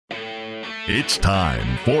It's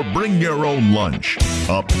time for Bring Your Own Lunch,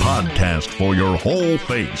 a podcast for your whole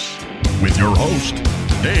face, with your host,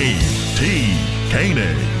 Dave T.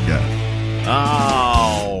 Koenig.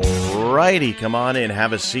 Alrighty, come on in,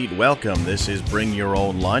 have a seat, welcome. This is Bring Your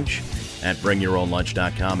Own Lunch at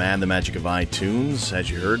BringYourOwnLunch.com and the magic of iTunes. As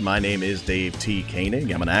you heard, my name is Dave T. Koenig.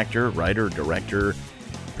 I'm an actor, writer, director,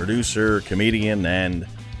 producer, comedian, and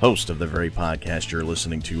host of the very podcast you're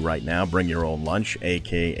listening to right now, Bring Your Own Lunch,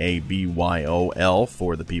 a.k.a. BYOL,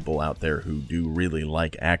 for the people out there who do really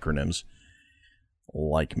like acronyms,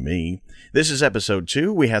 like me. This is episode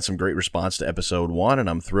 2. We had some great response to episode 1, and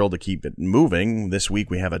I'm thrilled to keep it moving. This week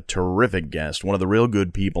we have a terrific guest, one of the real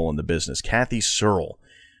good people in the business, Kathy Searle,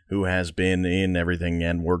 who has been in everything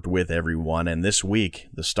and worked with everyone. And this week,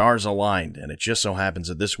 the stars aligned, and it just so happens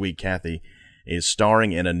that this week, Kathy is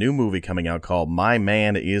starring in a new movie coming out called My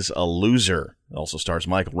Man is a Loser. It also stars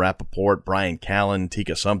Michael Rappaport, Brian Callen,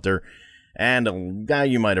 Tika Sumpter, and a guy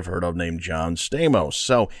you might have heard of named John Stamos.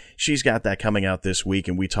 So she's got that coming out this week,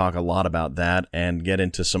 and we talk a lot about that and get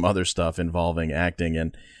into some other stuff involving acting.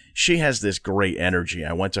 And she has this great energy.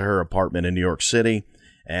 I went to her apartment in New York City,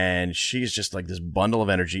 and she's just like this bundle of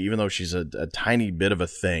energy, even though she's a tiny bit of a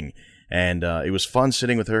thing. And it was fun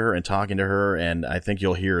sitting with her and talking to her, and I think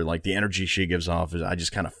you'll hear, like, the energy she gives off. I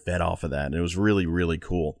just kind of fed off of that, and it was really, really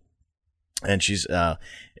cool. And she's,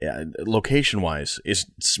 location-wise, is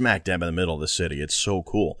smack dab in the middle of the city. It's so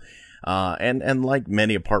cool. And like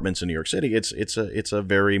many apartments in New York City, it's a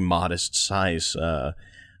very modest size an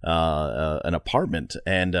apartment,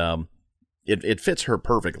 and it fits her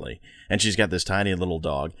perfectly. And she's got this tiny little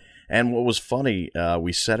dog. And what was funny,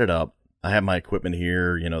 we set it up. I have my equipment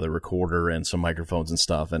here, you know, the recorder and some microphones and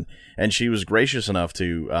stuff. And she was gracious enough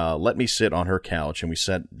to let me sit on her couch, and we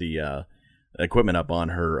set the equipment up on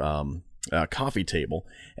her coffee table.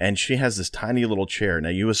 And she has this tiny little chair. Now,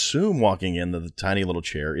 you assume walking in that the tiny little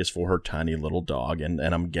chair is for her tiny little dog, and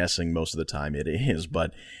I'm guessing most of the time it is.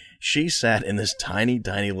 But she sat in this tiny,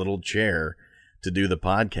 tiny little chair to do the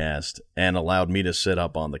podcast and allowed me to sit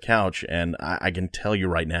up on the couch. And I can tell you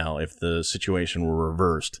right now, if the situation were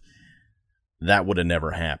reversed, that would have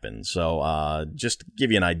never happened. So just to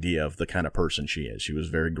give you an idea of the kind of person she is. She was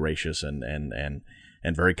very gracious and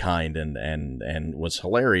very kind and was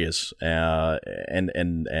hilarious.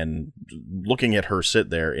 And looking at her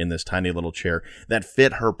sit there in this tiny little chair that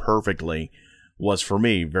fit her perfectly was, for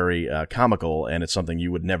me, very comical. And it's something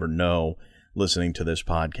you would never know listening to this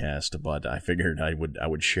podcast. But I figured I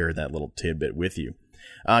would share that little tidbit with you.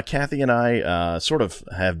 Kathy and I sort of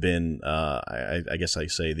have been, I guess I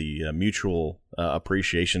say, the Mutual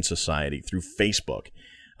Appreciation Society through Facebook.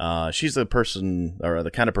 She's the person, or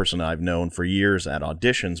the kind of person I've known for years at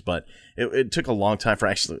auditions, but it took a long time for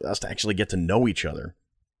us to actually get to know each other.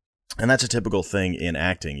 And that's a typical thing in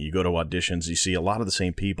acting. You go to auditions, you see a lot of the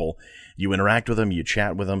same people, you interact with them, you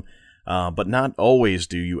chat with them, but not always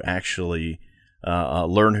do you actually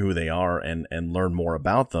learn who they are and learn more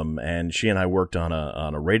about them. And she and I worked on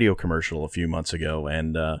a radio commercial a few months ago,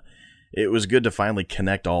 and it was good to finally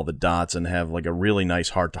connect all the dots and have like a really nice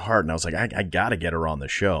heart-to-heart. And I was like, I got to get her on the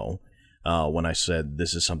show when I said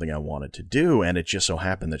this is something I wanted to do. And it just so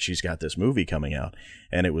happened that she's got this movie coming out,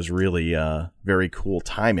 and it was really very cool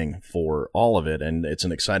timing for all of it. And it's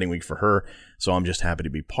an exciting week for her, so I'm just happy to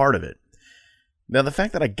be part of it. Now, the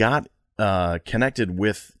fact that I got connected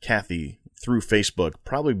with Kathy through Facebook,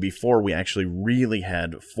 probably before we actually really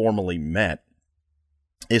had formally met,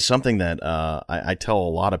 is something that I tell a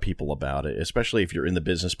lot of people about it, especially if you're in the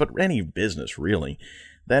business, but any business really,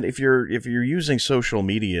 that if you're using social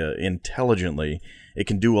media intelligently, it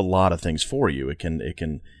can do a lot of things for you. It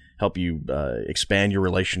can help you expand your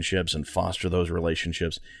relationships and foster those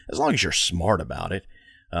relationships, as long as you're smart about it.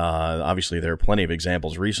 Obviously, there are plenty of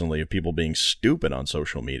examples recently of people being stupid on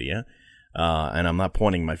social media. And I'm not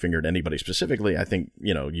pointing my finger at anybody specifically. I think,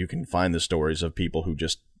 you can find the stories of people who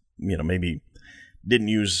just, maybe didn't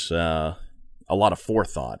use a lot of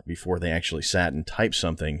forethought before they actually sat and typed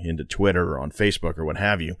something into Twitter or on Facebook or what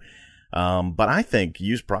have you. But I think,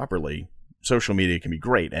 used properly, social media can be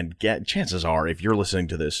great. And chances are, if you're listening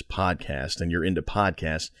to this podcast and you're into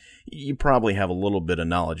podcasts, you probably have a little bit of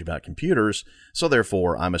knowledge about computers. So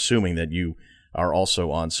therefore, I'm assuming that you are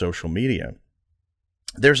also on social media.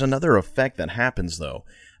 There's another effect that happens, though.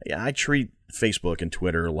 I treat Facebook and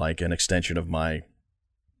Twitter like an extension of my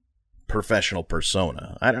professional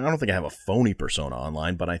persona. I don't think I have a phony persona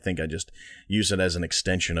online, but I think I just use it as an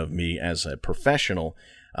extension of me as a professional.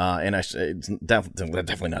 And it's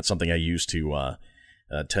definitely not something I use to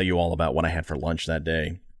tell you all about what I had for lunch that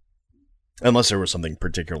day. unless there was something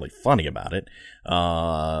particularly funny about it,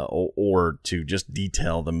 or to just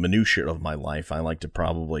detail the minutiae of my life. I like to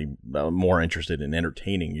probably more interested in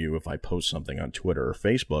entertaining you if I post something on Twitter or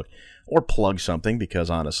Facebook, or plug something, because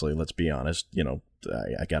honestly, let's be honest,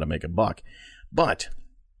 I got to make a buck. But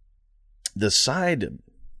the side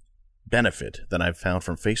benefit that I've found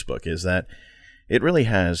from Facebook is that it really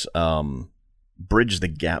has bridged the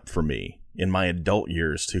gap for me in my adult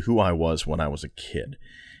years to who I was when I was a kid.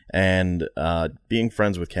 And being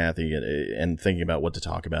friends with Kathy and thinking about what to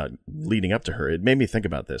talk about leading up to her, it made me think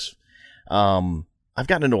about this. I've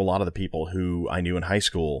gotten to know a lot of the people who I knew in high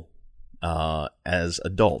school as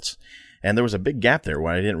adults. And there was a big gap there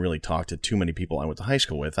where I didn't really talk to too many people I went to high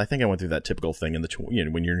school with. I think I went through that typical thing in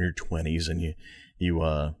when you're in your 20s and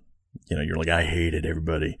you're like, I hated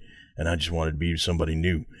everybody and I just wanted to be somebody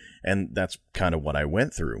new. And that's kind of what I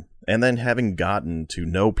went through. And then having gotten to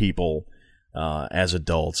know people as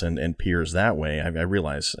adults and peers that way, I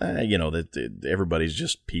realize, that everybody's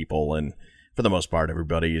just people, and for the most part,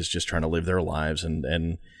 everybody is just trying to live their lives,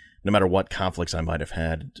 and no matter what conflicts I might have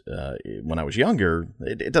had when I was younger,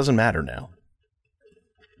 it doesn't matter now.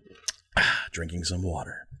 Drinking some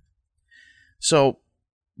water. So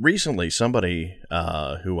recently, somebody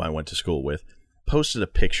who I went to school with posted a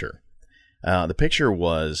picture. The picture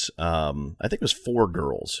was, I think it was 4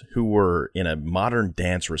 girls who were in a modern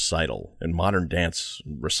dance recital. And modern dance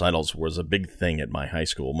recitals was a big thing at my high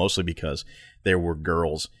school, mostly because there were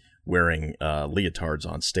girls wearing leotards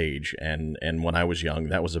on stage. And when I was young,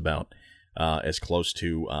 that was about as close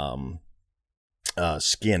to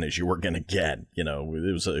skin as you were going to get.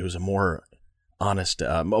 It was a more honest,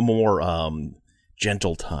 a more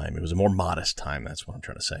gentle time. It was a more modest time. That's what I'm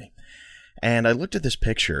trying to say. And I looked at this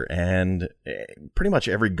picture, and pretty much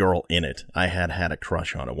every girl in it I had a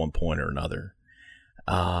crush on at one point or another.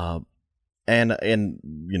 And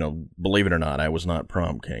believe it or not, I was not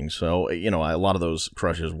prom king, so a lot of those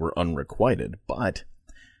crushes were unrequited. But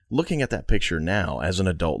looking at that picture now, as an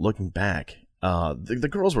adult, looking back, the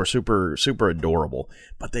girls were super super adorable,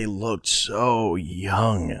 but they looked so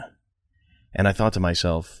young. And I thought to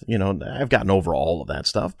myself, I've gotten over all of that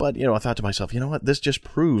stuff, but, I thought to myself, you know what, this just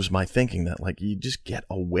proves my thinking that, you just get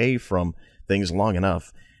away from things long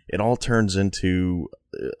enough, it all turns into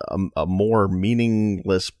a more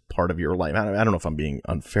meaningless part of your life. I don't know if I'm being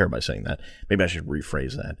unfair by saying that. Maybe I should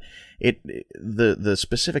rephrase that. The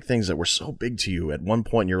specific things that were so big to you at one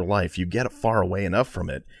point in your life, you get far away enough from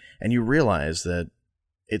it, and you realize that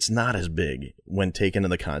it's not as big when taken in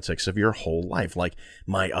the context of your whole life. Like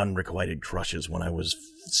my unrequited crushes when I was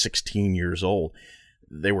 16 years old.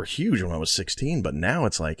 They were huge when I was 16, but now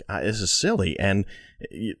it's like, this is silly. And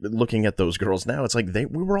looking at those girls now, it's like we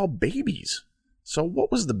were all babies. So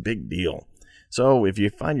what was the big deal? So if you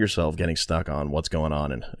find yourself getting stuck on what's going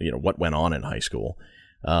on and what went on in high school,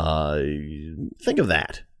 think of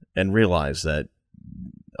that and realize that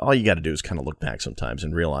all you got to do is kind of look back sometimes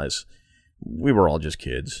and realize we were all just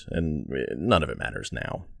kids, and none of it matters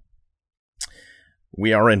now.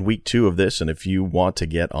 We are in week 2 of this, and if you want to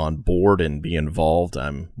get on board and be involved,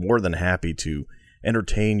 I'm more than happy to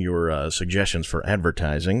entertain your suggestions for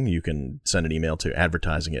advertising. You can send an email to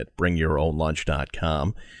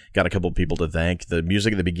advertising@bringyourownlunch.com. Got a couple of people to thank. The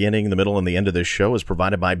music at the beginning, the middle, and the end of this show is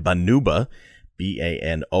provided by Banooba,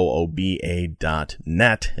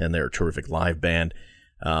 BANOOBA.net, and they're a terrific live band.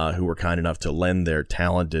 Who were kind enough to lend their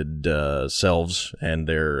talented selves and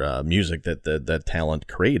their music that talent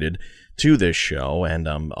created to this show, and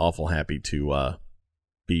I'm awful happy to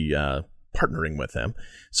be partnering with them.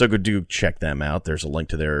 So go do check them out. There's a link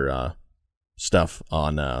to their stuff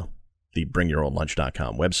on the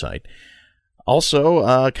BringYourOwnLunch.com website.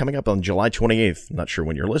 Also, coming up on July 28th, not sure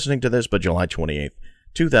when you're listening to this, but July 28th,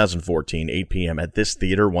 2014, 8 p.m. at this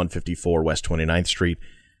theater, 154 West 29th Street,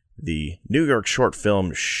 the New York Short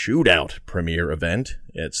Film Shootout premiere event.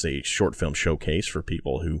 It's a short film showcase for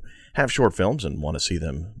people who have short films and want to see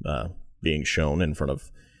them being shown in front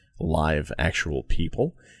of live, actual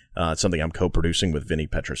people. It's something I'm co-producing with Vinny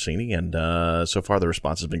Petrosini, and so far the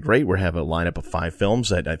response has been great. We have a lineup of 5 films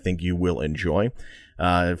that I think you will enjoy.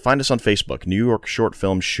 Find us on Facebook, New York Short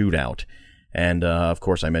Film Shootout. And, of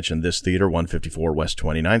course, I mentioned this theater, 154 West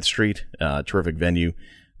 29th Street, terrific venue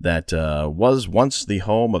that was once the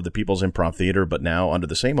home of the People's Improv Theater, but now under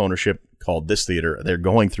the same ownership called This Theater. They're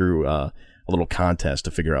going through a little contest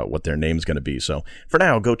to figure out what their name's going to be. So for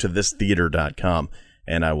now, go to thistheater.com,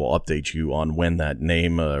 and I will update you on when the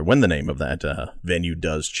name of that venue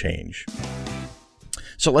does change.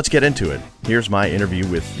 So let's get into it. Here's my interview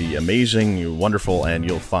with the amazing, wonderful, and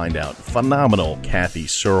you'll find out, phenomenal Kathy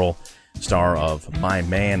Searle, star of My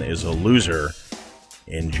Man is a Loser.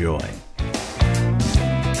 Enjoy.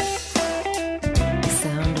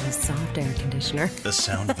 conditioner. The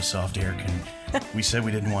sound of a soft air we said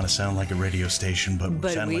we didn't want to sound like a radio station, but we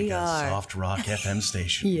sound like a soft rock FM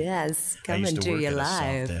station. Yes, coming to you live.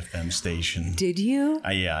 I used to work at a soft FM station. Did you?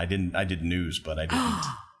 Yeah, I didn't. I did news, but I didn't.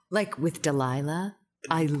 Like with Delilah?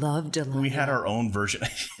 I love Delilah. We had our own version.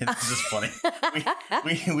 This is funny.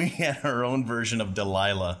 We had our own version of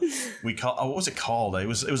Delilah. What was it called? It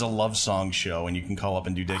was a love song show, and you can call up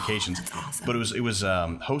and do dedications. That's awesome. But it was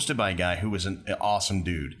hosted by a guy who was an awesome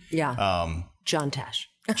dude. Yeah. John Tesh.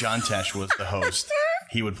 John Tesh was the host.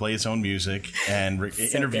 He would play his own music and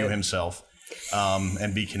interview himself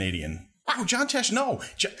and be Canadian. Oh, John Tesh, no.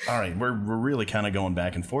 All right, we're really kind of going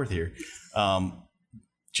back and forth here.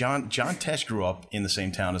 John Tesh grew up in the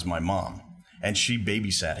same town as my mom, and she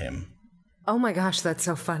babysat him. Oh my gosh, that's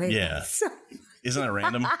so funny. Yeah. Isn't that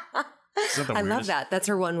random? I love that. That's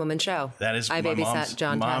her one-woman show. That is I my babysat mom's,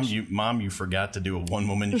 John Tesh. Mom, you forgot to do a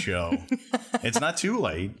one-woman show. It's not too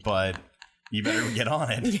late, but you better get on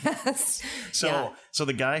it. Yes. So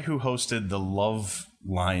the guy who hosted the Love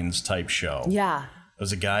Lines type show. Yeah.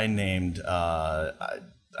 Was a guy named, I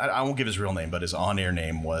won't give his real name, but his on-air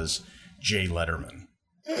name was Jay Letterman.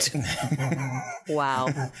 Wow.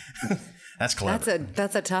 That's clever.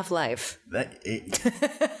 That's a tough life.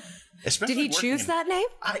 Especially did he choose that name?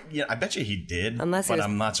 I bet you he did. I'm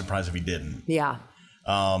not surprised if he didn't. Yeah.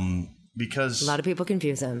 Because a lot of people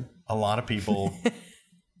confuse him. A lot of people.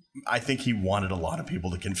 I think he wanted a lot of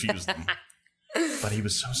people to confuse them. But he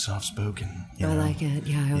was so soft spoken. I like it.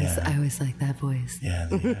 Yeah, I always like that voice. Yeah.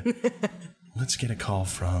 Let's get a call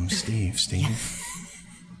from Steve.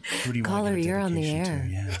 Who do you Caller, want to you're on the air. To?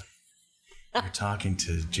 Yeah. You're talking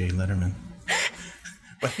to Jay Letterman.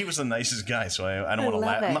 But he was the nicest guy, so I don't want to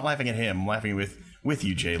laugh. I'm not laughing at him. I'm laughing with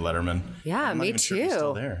you, Jay Letterman. Yeah, me too. Sure he's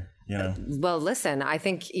still there. Well, listen, I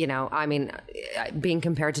think, being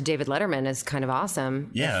compared to David Letterman is kind of awesome.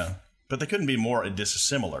 Yeah. But they couldn't be more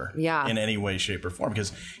dissimilar in any way, shape, or form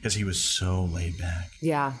because he was so laid back.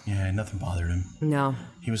 Yeah. Yeah, nothing bothered him. No.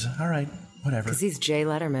 He was, all right, whatever. Because he's Jay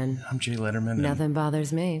Letterman. I'm Jay Letterman. Nothing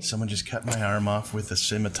bothers me. Someone just cut my arm off with a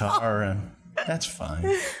scimitar, and that's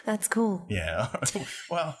fine. That's cool. Yeah.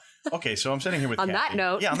 Well, okay, so I'm sitting here with on Kathy. That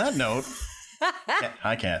note. Yeah, on that note.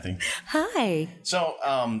 Hi, Kathy. Hi. So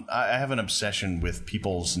I have an obsession with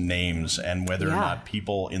people's names and whether or not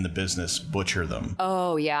people in the business butcher them.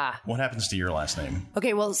 Oh, yeah. What happens to your last name?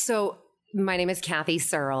 Okay, well, so my name is Kathy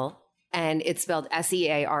Searle, and it's spelled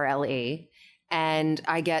Searle. And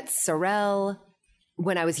I get Searle.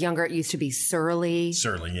 When I was younger, it used to be Searle.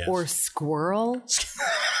 Searle, yes. Or Squirrel,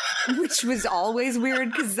 which was always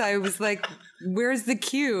weird because I was like, where's the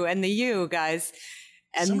Q and the U, guys?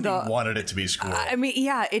 And somebody wanted it to be squirrel. I mean,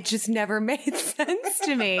 yeah, it just never made sense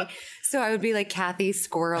to me. So I would be like Kathy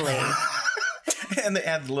Squirrely. And they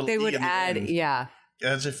add the little. They would add, yeah.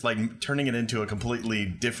 As if like turning it into a completely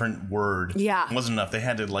different word wasn't enough. They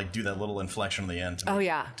had to like do that little inflection on the end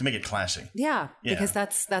to make it classy. Yeah, because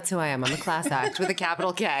that's who I am. I'm a class act with a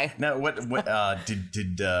capital K. Now, what is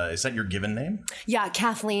that your given name? Yeah,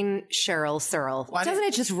 Kathleen Cheryl Searle. Doesn't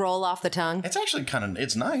it just roll off the tongue? It's actually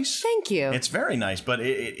it's nice. Thank you. It's very nice, but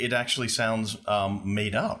it actually sounds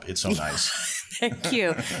made up. It's so nice. Thank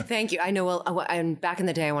you. Thank you. I know. Well, and back in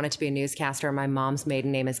the day, I wanted to be a newscaster. My mom's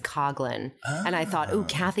maiden name is Coughlin. And I thought, ooh,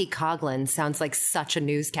 Kathy Coughlin sounds like such a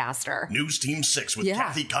newscaster. News Team 6 with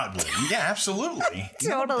Kathy Coughlin. Yeah, absolutely.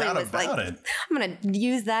 Totally. No doubt was about like, it. I'm going to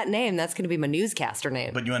use that name. That's going to be my newscaster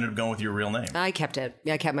name. But you ended up going with your real name. I kept it.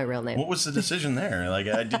 Yeah, I kept my real name. What was the decision there? Like,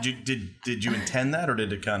 did you intend that, or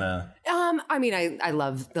did it kind of? I mean, I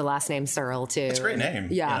love the last name Searle too. It's a great name.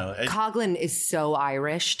 Yeah. Coughlin is so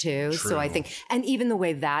Irish too. True. So I think, and even the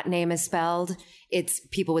way that name is spelled,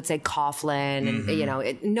 people would say Coughlin,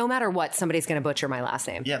 and no matter what, somebody's going to butcher my last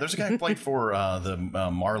name. Yeah, there's a guy who played for the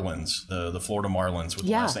Marlins, the Florida Marlins, with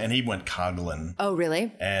the last name, and he went Coughlin. Oh,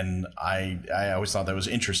 really? And I always thought that was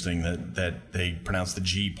interesting that they pronounce the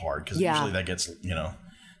G part because usually that gets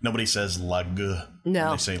nobody says lag.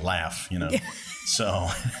 No, they say laugh. So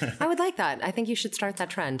I would like that. I think you should start that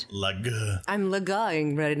trend. Lag. I'm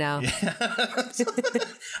laguing right now.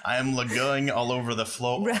 I am laguing all over the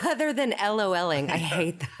floor. Rather than LOLing. I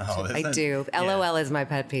hate that. I do. LOL is my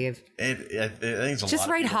pet peeve. I think it's just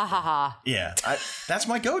write ha ha ha. Yeah, that's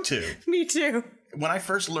my go-to. Me too. When I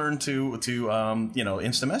first learned to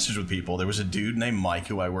instant message with people, there was a dude named Mike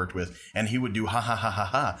who I worked with, and he would do ha ha ha ha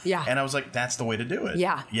ha. Yeah. And I was like, that's the way to do it.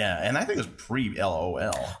 Yeah. Yeah. And I think it was pre-LOL.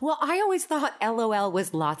 Well, I always thought LOL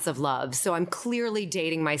was lots of love. So I'm clearly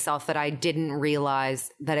dating myself that I didn't realize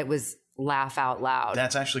that it was laugh out loud.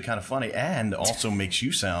 That's actually kind of funny, and also makes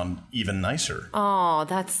you sound even nicer. Oh,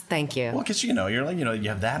 thank you. Well, because you're like, you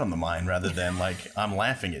have that on the mind rather than like I'm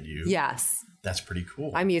laughing at you. Yes. That's pretty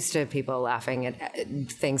cool. I'm used to people laughing at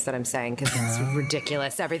things that I'm saying because it's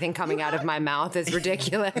ridiculous. Everything coming out of my mouth is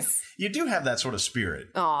ridiculous. You do have that sort of spirit.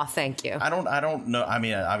 Oh, thank you. I don't know. I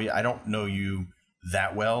mean, I don't know you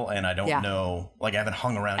that well, and I don't know, like, I haven't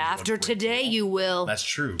hung around you. After today, you will. That's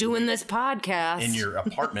true. Doing this podcast. In your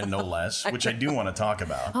apartment, no less, which I do want to talk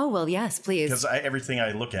about. Oh, well, yes, please. Because everything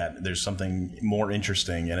I look at, there's something more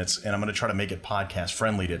interesting, and I'm going to try to make it podcast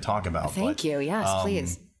friendly to talk about. Thank you. Yes,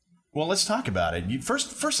 please. Well, let's talk about it.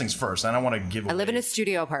 First things first. I don't want to give away. I live in a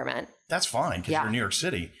studio apartment. That's fine because you're in New York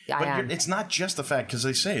City. Yeah, but it's not just the fact, because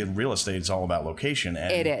they say real estate is all about location.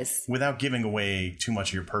 And it is. Without giving away too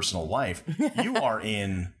much of your personal life, you are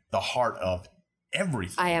in the heart of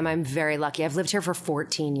everything. I am. I'm very lucky. I've lived here for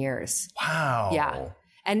 14 years. Wow. Yeah.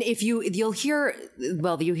 And if you'll hear,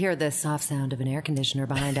 well, you hear the soft sound of an air conditioner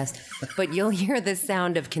behind us, but you'll hear the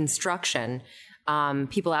sound of construction.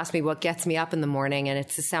 People ask me what gets me up in the morning, and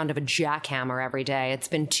it's the sound of a jackhammer every day. It's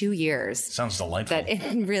been 2 years. Sounds delightful. That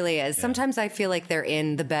it really is. Yeah. Sometimes I feel like they're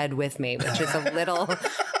in the bed with me, which is a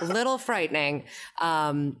little frightening.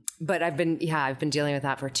 But I've been dealing with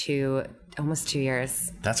that for almost 2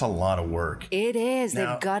 years. That's a lot of work. It is.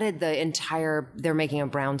 Now, they've gutted they're making a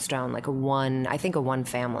brownstone, like a one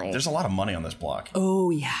family. There's a lot of money on this block. Oh,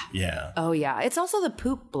 yeah. Yeah. Oh, yeah. It's also the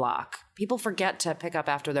poop block. People forget to pick up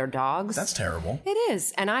after their dogs. That's terrible. It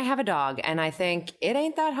is. And I have a dog, and I think it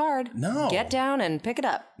ain't that hard. No. Get down and pick it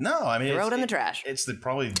up. No, I mean, throw it in the trash. It's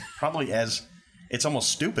probably as it's almost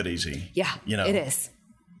stupid easy. Yeah, it is.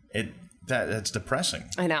 That's depressing.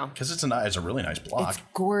 I know. Because it's a really nice block. It's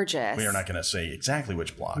gorgeous. We are not going to say exactly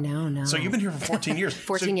which block. No. So you've been here for 14 years.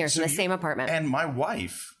 14 years in the same apartment. And my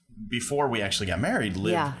wife, before we actually got married,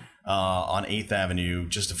 lived on 8th Avenue,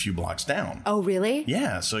 just a few blocks down. Oh, really?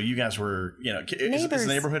 Yeah. So you guys were, is the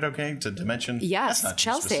neighborhood okay to mention? Yes. That's not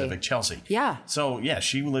Chelsea. Specific. Chelsea. Yeah. So, yeah,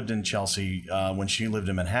 she lived in Chelsea when she lived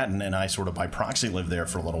in Manhattan, and I sort of by proxy lived there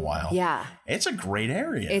for a little while. Yeah. It's a great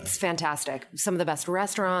area. It's fantastic. Some of the best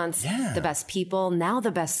restaurants, the best people, now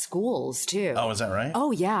the best schools, too. Oh, is that right?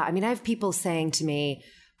 Oh, yeah. I mean, I have people saying to me,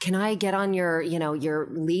 can I get on your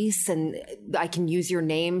lease and I can use your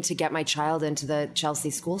name to get my child into the Chelsea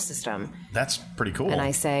school system? That's pretty cool. And I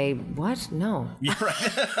say, what? No. You're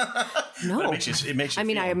right. No. But it makes you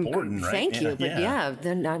feel important, right? Thank you. But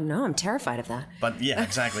then I'm terrified of that. But yeah,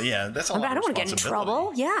 exactly. Yeah. That's a lot I don't want to get in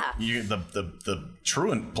trouble. Yeah. The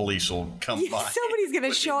truant police will come by. Somebody's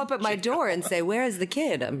going to show up at my door and say, where is the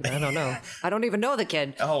kid? I don't know. I don't even know the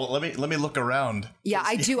kid. Oh, let me look around. Yeah,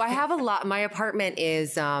 I do. I have a lot. My apartment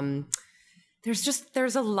is,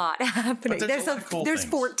 there's a lot happening. There's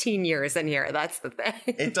 14 years in here. That's the thing.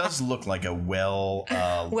 It does look like a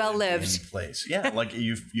well-lived place. Yeah, like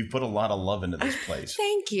you've put a lot of love into this place.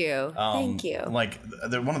 Thank you. Thank you. Like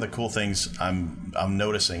one of the cool things I'm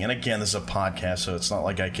noticing, and again, this is a podcast, so it's not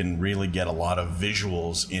like I can really get a lot of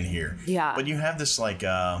visuals in here. Yeah. But you have this like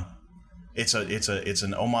it's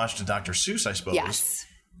an homage to Dr. Seuss, I suppose. Yes.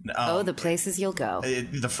 The places you'll go.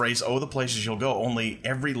 The phrase, the places you'll go, only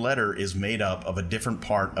every letter is made up of a different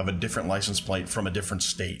part of a different license plate from a different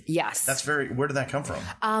state. Yes. Where did that come from?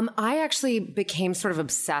 I actually became sort of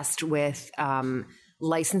obsessed with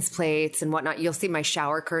license plates and whatnot. You'll see my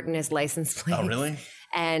shower curtain is license plates. Oh, really?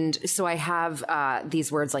 And so I have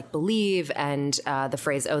these words like believe and the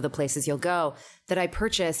phrase, the places you'll go, that I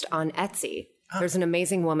purchased on Etsy. Huh. There's an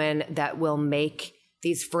amazing woman that will make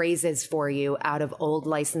these phrases for you out of old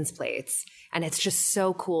license plates. And it's just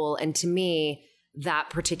so cool. And to me, that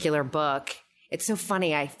particular book, it's so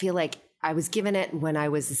funny. I feel like I was given it when I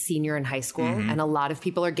was a senior in high school, and a lot of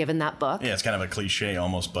people are given that book. Yeah, it's kind of a cliche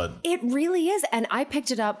almost, but... It really is. And I picked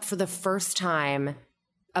it up for the first time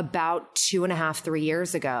about 2.5, 3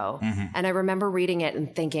 years ago. And I remember reading it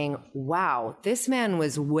and thinking, wow, this man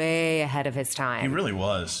was way ahead of his time. He really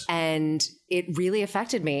was. And it really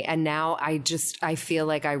affected me. And now I feel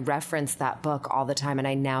like I reference that book all the time, and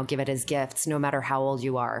I now give it as gifts, no matter how old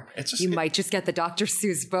you are. You might just get the Dr.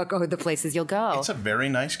 Seuss book, The Places You'll Go. It's a very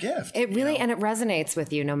nice gift. It really, and it resonates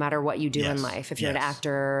with you no matter what you do in life. If you're an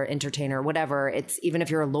actor, entertainer, whatever, even if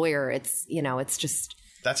you're a lawyer, it's just...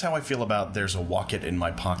 That's how I feel about There's a Wocket in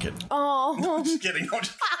My Pocket. Oh. No, just kidding.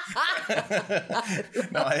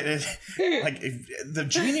 The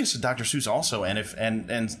genius of Dr. Seuss also, and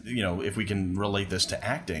if we can relate this to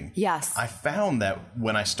acting. Yes. I found that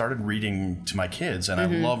when I started reading to my kids, and I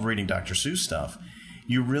love reading Dr. Seuss stuff,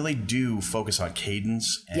 you really do focus on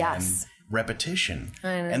cadence and repetition.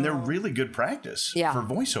 And they're really good practice for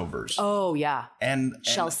voiceovers. Oh, yeah. And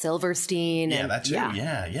Shel Silverstein. Yeah, that too.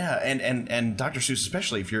 Yeah. And Dr. Seuss,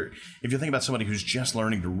 especially if you're thinking about somebody who's just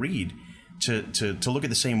learning to read, to look at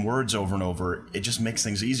the same words over and over, it just makes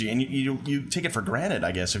things easier. And you take it for granted,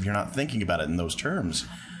 I guess, if you're not thinking about it in those terms.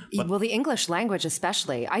 Well, the English language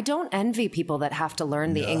especially. I don't envy people that have to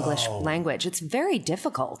learn the English language. It's very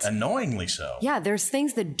difficult. Annoyingly so. Yeah, there's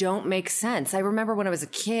things that don't make sense. I remember when I was a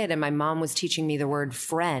kid and my mom was teaching me the word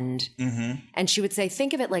friend. And she would say,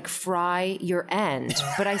 think of it like fry your end.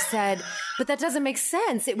 But I said, but that doesn't make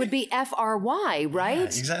sense. It would be F-R-Y, right? Yeah,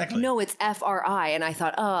 exactly. No, it's F-R-I. And I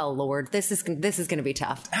thought, oh, Lord, this is going to be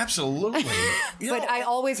tough. Absolutely. But I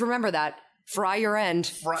always remember that. Fry your end,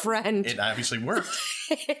 friend. It obviously worked.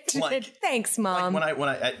 Thanks, Mom. Like when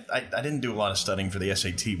I didn't do a lot of studying for the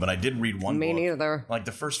SAT, but I did read one book. Me neither. Like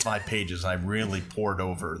the first 5 pages, I really poured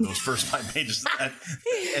over those first 5 pages of that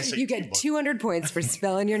SAT You get book. 200 points for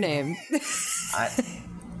spelling your name.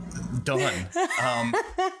 Done.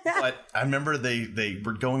 But I remember they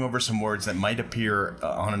were going over some words that might appear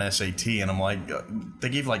on an SAT, and I'm like, they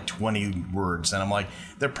gave like 20 words, and I'm like,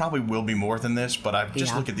 there probably will be more than this, but I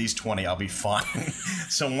just look at these 20, I'll be fine.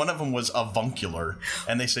 So one of them was avuncular,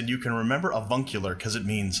 and they said you can remember avuncular because it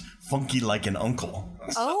means funky like an uncle.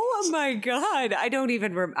 Oh my God. I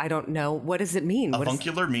don't know. What does it mean?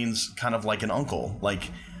 Avuncular means kind of like an uncle. Like,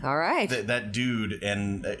 all right. That dude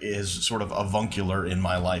is sort of avuncular in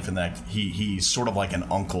my life, and that he's sort of like an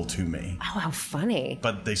uncle to me. Oh, how funny.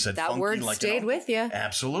 But they said that funky word like stayed with you.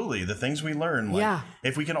 Absolutely. The things we learn. Like,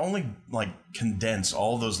 if we can only like condense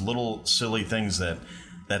all those little silly things that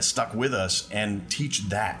stuck with us and teach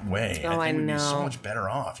that way, I think we'd be so much better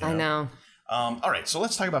off. You know? I know. All right, so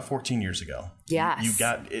let's talk about 14 years ago. Yes. You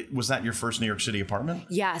got was that your first New York City apartment?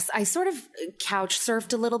 Yes. I sort of couch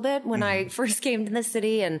surfed a little bit when I first came to the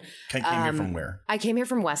city. And came here from where? I came here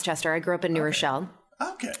from Westchester. I grew up in New Rochelle.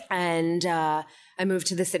 Okay. And I moved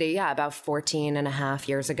to the city, about 14 and a half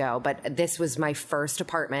years ago. But this was my first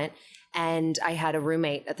apartment. And I had a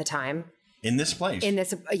roommate at the time. In this place?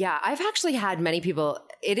 I've actually had many people.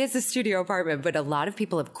 It is a studio apartment, but a lot of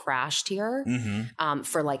people have crashed here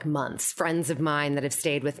for like months. Friends of mine that have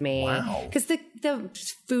stayed with me. Wow. Because the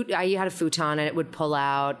food, I had a futon and it would pull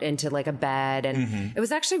out into like a bed. And it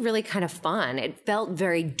was actually really kind of fun. It felt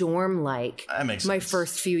very dorm-like. That makes my sense.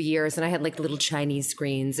 first few years. And I had like little Chinese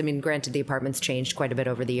screens. I mean, granted, the apartment's changed quite a bit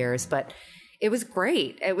over the years, but it was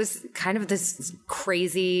great. It was kind of this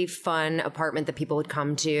crazy, fun apartment that people would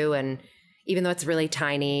come to. And even though it's really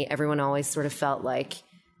tiny, everyone always sort of felt like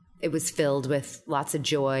it was filled with lots of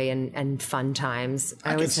joy and fun times.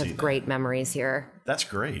 I always have great memories here. That's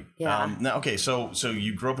great. Yeah. Now, okay, so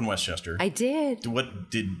you grew up in Westchester. I did.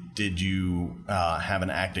 What did you have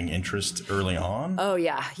an acting interest early on? Oh,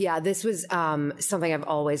 yeah. Yeah, this was something I've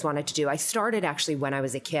always wanted to do. I started actually when I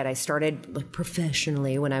was a kid. I started like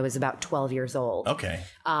professionally when I was about 12 years old. Okay.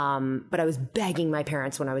 But I was begging my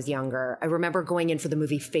parents when I was younger. I remember going in for the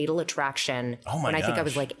movie Fatal Attraction when I think I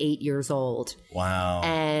was like 8 years old. Wow.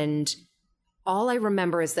 And all I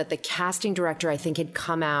remember is that the casting director, I think, had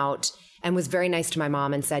come out and was very nice to my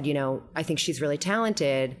mom and said, I think she's really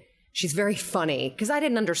talented. She's very funny. Because I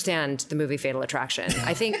didn't understand the movie Fatal Attraction.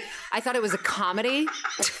 I thought it was a comedy,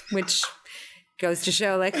 which goes to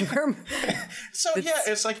show like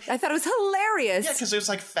it's like I thought it was hilarious. Yeah, because it was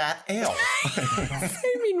like fat ale.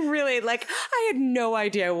 I mean, really, like I had no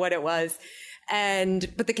idea what it was.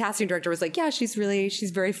 But the casting director was like, yeah, she's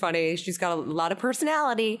very funny. She's got a lot of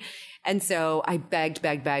personality. And so I begged.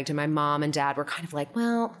 And my mom and dad were kind of like,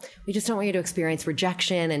 well, we just don't want you to experience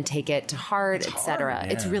rejection and take it to heart, et cetera.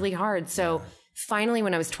 It's really hard. So finally,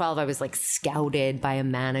 when I was 12, I was like scouted by a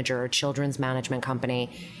manager, a children's management company.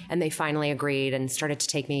 And they finally agreed and started to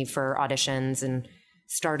take me for auditions and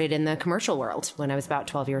started in the commercial world when I was about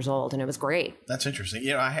 12 years old. And it was great. That's interesting.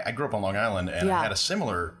 I grew up on Long Island and I had a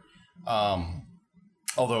similar...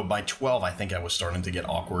 although by 12, I think I was starting to get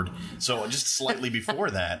awkward. So just slightly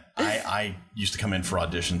before that, I used to come in for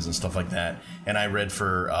auditions and stuff like that. And I read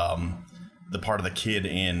for the part of the kid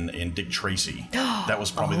in Dick Tracy. That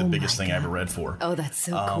was probably the biggest thing I ever read for. Oh, that's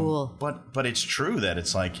so cool. But it's true that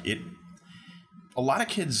it's like a lot of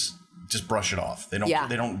kids just brush it off. They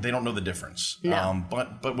don't know the difference. No.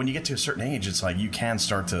 But when you get to a certain age, it's like you can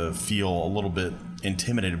start to feel a little bit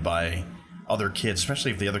intimidated by other kids,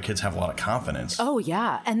 especially if the other kids have a lot of confidence. Oh,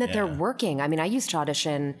 yeah. And that they're working. I mean, I used to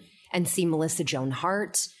audition and see Melissa Joan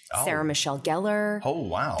Hart, Sarah Michelle Gellar. Oh,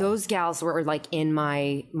 wow. Those gals were like in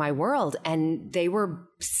my world, and they were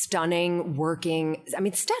stunning,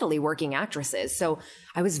 steadily working actresses. So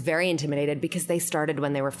I was very intimidated because they started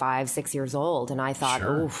when they were 5-6 years old. And I thought,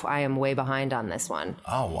 oof, I am way behind on this one.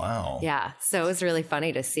 Oh, wow. Yeah. So it was really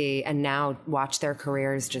funny to see and now watch their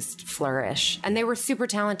careers just flourish. And they were super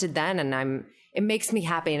talented then. And it makes me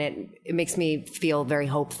happy, and it makes me feel very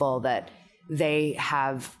hopeful that they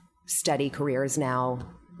have steady careers now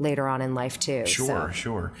later on in life too.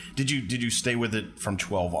 Sure. Did you stay with it from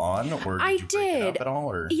 12 on, or did you break it up at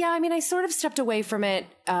all? Or? Yeah, I mean, I sort of stepped away from it.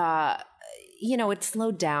 It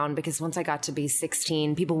slowed down because once I got to be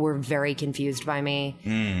 16, people were very confused by me.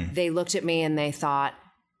 They looked at me and they thought,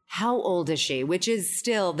 how old is she? Which is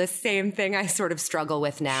still the same thing I sort of struggle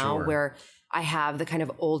with now, where I have the kind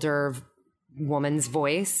of older woman's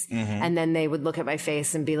voice. And then they would look at my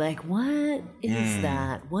face and be like, what is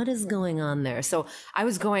that? What is going on there? So I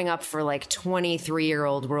was going up for like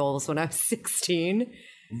 23-year-old roles when I was 16.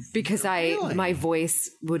 Because my voice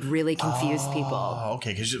would really confuse people. Oh,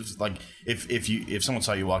 okay. Because like if someone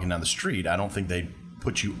saw you walking down the street, I don't think they'd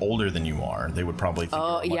put you older than you are. They would probably think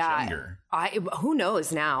you were much younger. Who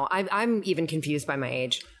knows now? I'm even confused by my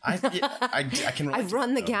age. I can. I've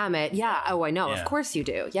run the gamut. Yeah. Oh, I know. Yeah. Of course you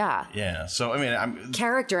do. Yeah. Yeah. So I mean,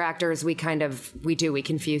 character actors. We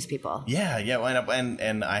confuse people. Yeah.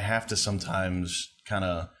 And I have to sometimes kind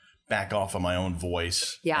of back off of my own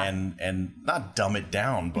voice and not dumb it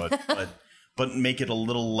down, but make it a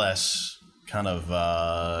little less kind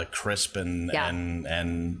of crisp and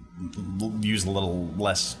use a little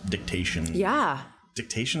less dictation. Yeah.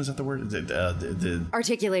 Dictation, is that the word? The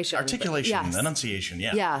articulation. Articulation. Yes. Enunciation.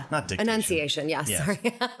 Yeah. Yeah. Not dictation. Enunciation. Yeah. Yes. Sorry.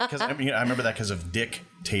 Because I remember that because of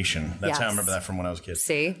dictation. That's how I remember that from when I was a kid.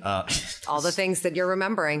 See? All the things that you're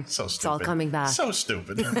remembering. So stupid. It's all coming back. So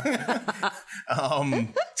stupid.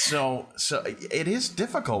 So it is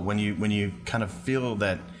difficult when you kind of feel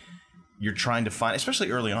that you're trying to find,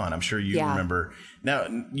 especially early on. I'm sure you remember. Now,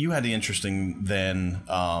 you had the interesting then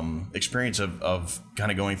experience of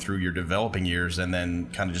kind of going through your developing years and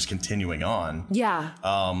then kind of just continuing on. Yeah.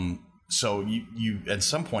 So you at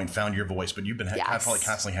some point found your voice, but you've been probably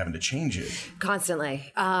constantly having to change it.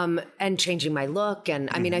 Constantly. And changing my look. And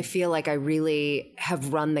I mean, I feel like I really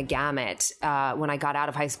have run the gamut. When I got out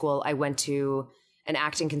of high school, I went to an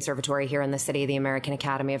acting conservatory here in the city, the American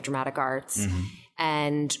Academy of Dramatic Arts.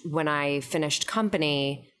 And when I finished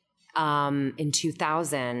company in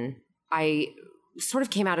 2000, I sort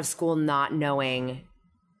of came out of school not knowing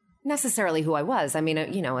necessarily who I was. I mean,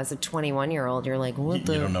 as a 21-year-old, you're like, you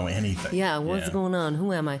don't know anything. Yeah, what's going on?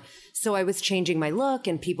 Who am I? So I was changing my look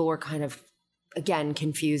and people were kind of, again,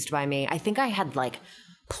 confused by me. I think I had like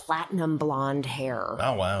platinum blonde hair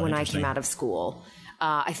when I came out of school.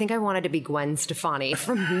 I think I wanted to be Gwen Stefani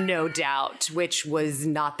from No Doubt, which was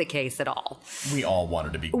not the case at all. We all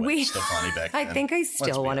wanted to be Gwen Stefani back then. I think I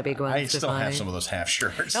still want to be Gwen Stefani. I still have some of those half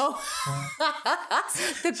shirts. Oh,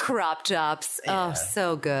 the crop tops. Yeah. Oh,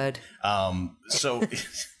 so good. So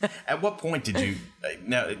at what point did you,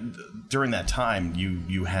 now during that time,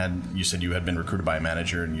 you said you had been recruited by a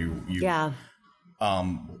manager and you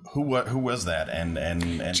who was that?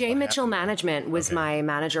 And J. Mitchell Management was my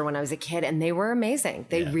manager when I was a kid, and they were amazing.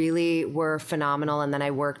 They really were phenomenal. And then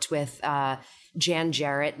I worked with Jan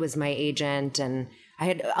Jarrett was my agent, and I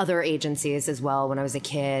had other agencies as well when I was a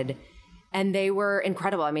kid, and they were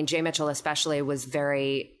incredible. I mean, J. Mitchell especially was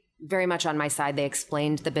very, very much on my side. They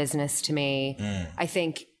explained the business to me. I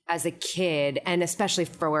think as a kid, and especially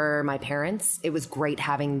for my parents, it was great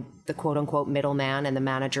having the quote unquote middleman and the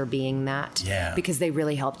manager being that. Yeah. Because they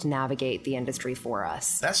really helped navigate the industry for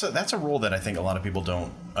us. That's a role that I think a lot of people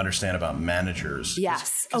don't understand about managers.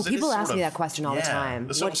 Yes. People ask me that question all the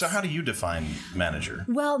time. So how do you define manager?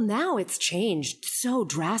 Well, now it's changed so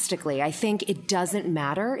drastically. I think it doesn't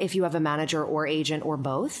matter if you have a manager or agent or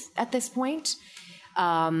both at this point.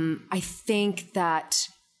 I think that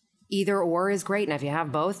either or is great. And if you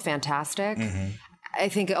have both, fantastic. I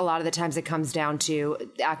think a lot of the times it comes down to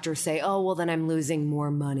actors say, oh, well, then I'm losing more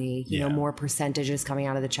money, you know, more percentages coming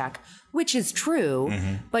out of the check, which is true.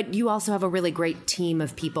 But you also have a really great team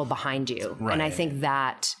of people behind you. Right. And I think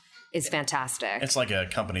that is fantastic. It's like a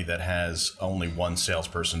company that has only one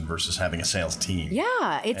salesperson versus having a sales team.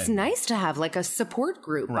 Yeah. It's nice to have like a support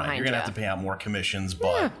group behind you. You're going to have to pay out more commissions,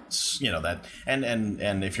 but you know that,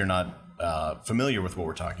 and if you're not familiar with what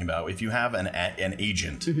we're talking about, if you have an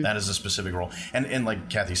agent, that is a specific role. And like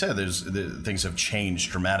Kathy said, things have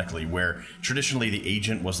changed dramatically where traditionally the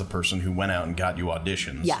agent was the person who went out and got you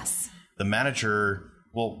auditions. Yes. The manager,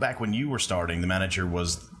 well, back when you were starting, the manager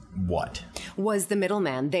was what? Was the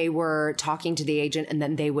middleman. They were talking to the agent and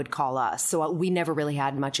then they would call us. So we never really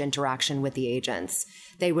had much interaction with the agents.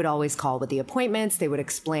 They would always call with the appointments. They would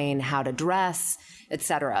explain how to dress,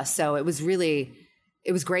 etc. So it was really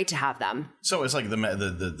it was great to have them. So it's like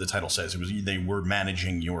the title says, they were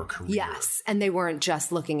managing your career. Yes. And they weren't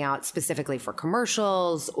just looking out specifically for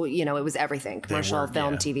commercials. Or, you know, it was everything. Commercial,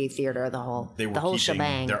 film, TV, theater, the whole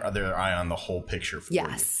shebang. Their eye on the whole picture for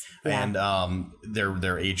yes. you. Yeah. And there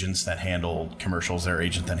are agents that handle commercials. There are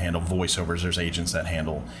agents that handle voiceovers. There's agents that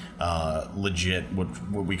handle legit what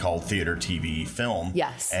we call theater, TV, film.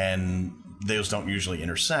 Yes. And those don't usually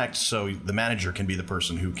intersect, so the manager can be the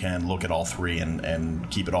person who can look at all three and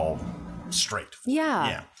keep it all straight.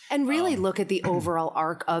 Yeah. And really look at the overall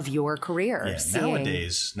arc of your career. Yeah.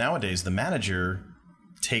 Nowadays, the manager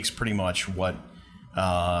takes pretty much what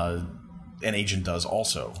an agent does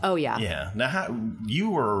also. Oh, yeah. Yeah. Now, you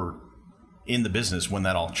were in the business when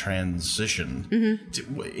that all transitioned.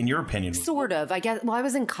 To, in your opinion? Sort of. I guess. Well, I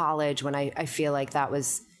was in college when I feel like that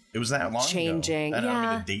was... It was that long changing. ago. I don't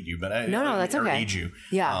mean to date you, but no, that's okay. Age you.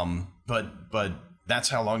 Yeah. But that's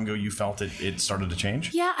how long ago you felt it started to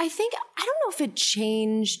change? Yeah, I don't know if it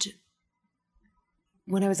changed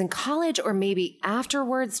when I was in college or maybe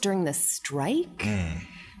afterwards during the strike.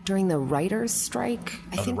 During the writer's strike.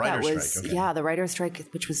 I think that was, strike, okay. Yeah, the writer's strike,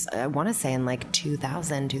 which was, I want to say in like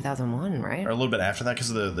 2000, 2001, right? Or a little bit after that,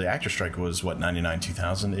 because the actor strike was, 99,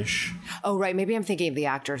 2000-ish? Oh, right. Maybe I'm thinking of the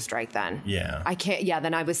actor strike then. Yeah.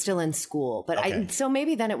 Then I was still in school. But okay. so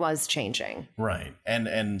maybe then it was changing. Right.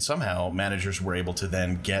 And somehow managers were able to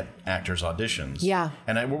then get actors auditions. Yeah.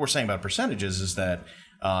 And what we're saying about percentages is that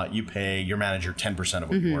you pay your manager 10% of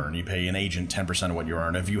what you earn. You pay an agent 10% of what you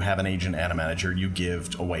earn. If you have an agent and a manager, you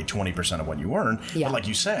give away 20% of what you earn. Yeah. But like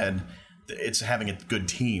you said, it's having a good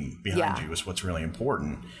team behind you is what's really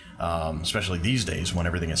important, especially these days when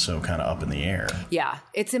everything is so kind of up in the air. Yeah,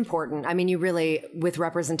 it's important. I mean, you really, with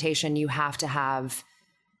representation, you have to have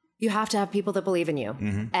people that believe in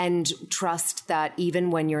you and trust that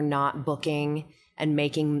even when you're not booking and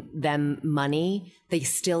making them money, they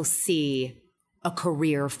still see a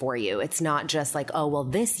career for you. It's not just like, oh, well,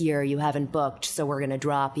 this year you haven't booked, so we're going to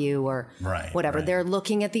drop you or whatever. Right. They're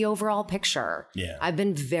looking at the overall picture. Yeah. I've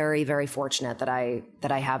been very, very fortunate that I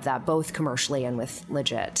have that both commercially and with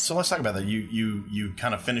legit. So let's talk about that. You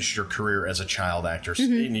kind of finished your career as a child actor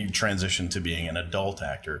and you transitioned to being an adult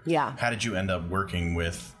actor. Yeah. How did you end up working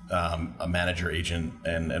with a manager, agent,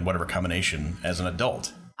 and whatever combination as an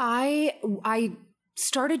adult? I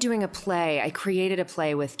started doing a play. I created a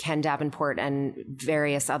play with Ken Davenport and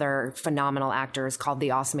various other phenomenal actors called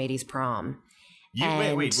The Awesome 80s Prom.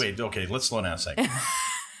 Wait. Okay, let's slow down a second.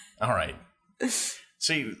 All right.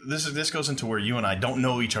 See, this goes into where you and I don't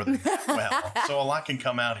know each other that well, so a lot can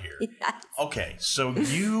come out here. Yes. Okay, so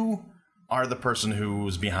you are the person who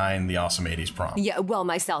was behind The Awesome 80s Prom. Yeah, well,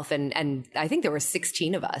 myself and I think there were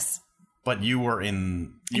 16 of us. But you were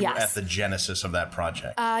were at the genesis of that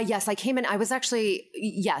project. Yes, I came in. I was actually,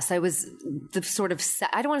 I was the sort of,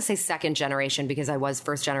 I don't want to say second generation because I was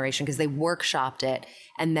first generation because they workshopped it.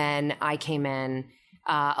 And then I came in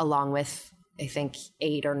along with, I think,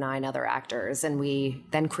 8 or 9 other actors. And we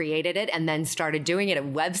then created it and then started doing it at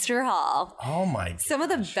Webster Hall. Oh, my gosh. Some of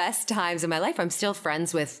the best times of my life. I'm still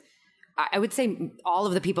friends with, I would say, all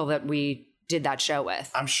of the people that we did that show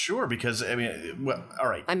with. I'm sure because, I mean, well, all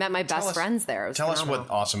right. I met my best friends there. Tell us what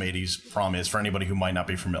Awesome 80s Prom is for anybody who might not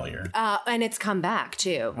be familiar. And it's come back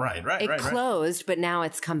too. Right. It closed, but now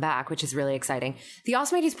it's come back, which is really exciting. The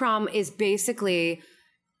Awesome 80s Prom is basically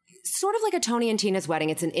sort of like a Tony and Tina's Wedding.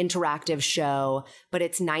 It's an interactive show, but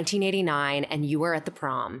it's 1989 and you are at the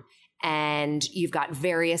prom. And you've got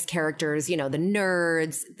various characters, the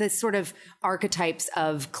nerds, the sort of archetypes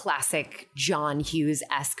of classic John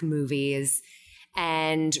Hughes-esque movies.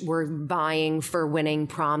 And we're vying for winning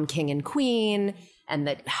prom king and queen and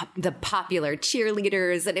the popular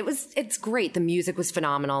cheerleaders. And it's great. The music was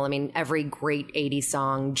phenomenal. I mean, every great 80s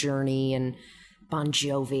song, Journey and Bon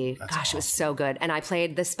Jovi. That's awesome. It was so good. And I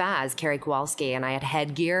played the spaz, Carrie Kowalski, and I had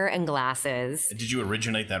headgear and glasses. Did you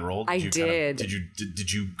originate that role? I did.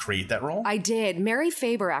 Did you create that role? I did. Mary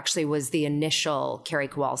Faber actually was the initial Carrie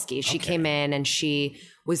Kowalski. She came in and she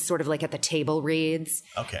was sort of like at the table reads.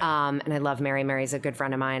 Okay. And I love Mary. Mary's a good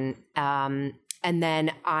friend of mine. And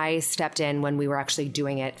then I stepped in when we were actually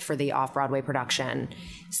doing it for the off-Broadway production.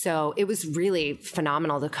 So it was really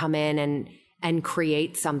phenomenal to come in and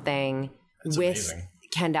create something with amazing.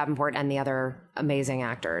 Ken Davenport and the other amazing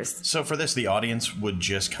actors. So for this, the audience would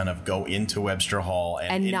just kind of go into Webster Hall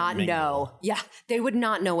and not know. Yeah, they would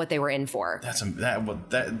not know what they were in for. That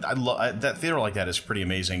theater like that is pretty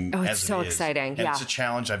amazing. Oh, it's so exciting. And it's a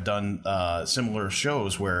challenge. I've done similar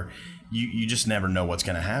shows where you just never know what's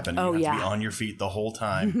going to happen. You have to be on your feet the whole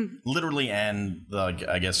time, literally, and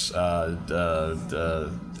I guess what's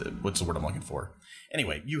the word I'm looking for?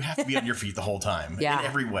 Anyway, you have to be on your feet the whole time in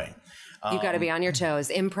every way. You've got to be on your toes,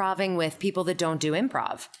 improving with people that don't do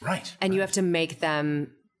improv. Right. And you have to make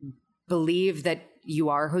them believe that you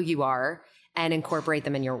are who you are and incorporate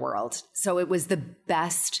them in your world. So it was the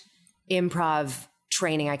best improv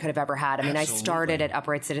training I could have ever had. I mean, I started at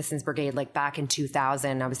Upright Citizens Brigade like back in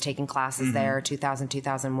 2000. I was taking classes there, 2000,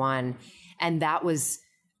 2001. And that was,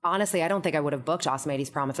 honestly, I don't think I would have booked Awesome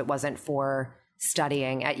 80s Prom if it wasn't for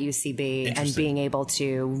studying at UCB and being able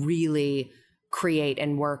to really create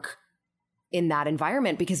and work in that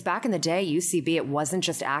environment. Because back in the day, UCB, it wasn't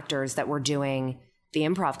just actors that were doing the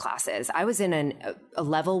improv classes. I was in a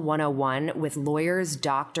level 101 with lawyers,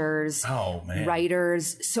 doctors,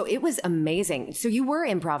 writers. So it was amazing. So you were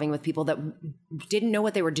improving with people that didn't know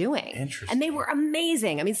what they were doing. Interesting. And they were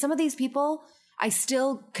amazing. I mean, some of these people I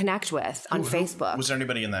still connect with on Facebook. Was there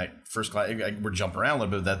anybody in that first class? We're jumping around a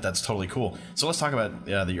little bit. That's totally cool. So let's talk about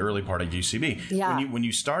the early part of UCB. Yeah. When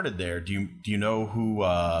you started there, do you know who?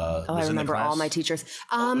 Was I remember all my teachers.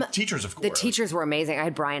 Teachers, of course. The teachers were amazing. I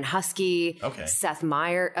had Brian Husky. Okay. Seth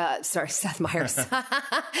Myers. Seth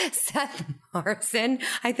Morrison.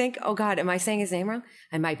 I think. Oh God, am I saying his name wrong?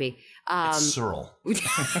 I might be. It's Searle.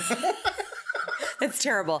 That's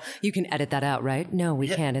terrible. You can edit that out, right? No, we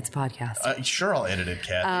can't. It's podcast. Sure, I'll edit it,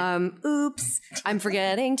 Kathy. Oops. I'm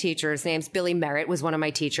forgetting teachers' names. Billy Merritt was one of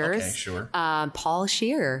my teachers. Okay, sure. Paul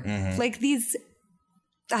Scheer. Like these,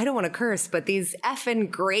 I don't want to curse, but these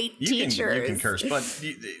effing great teachers. You can curse, but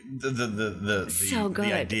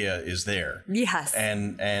the idea is there. Yes.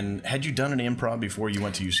 And had you done an improv before you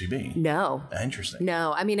went to UCB? No. Interesting.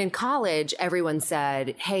 No. I mean, in college, everyone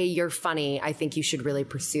said, hey, you're funny. I think you should really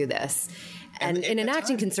pursue this. And in an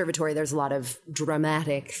acting conservatory, there's a lot of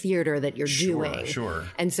dramatic theater that you're doing. Sure.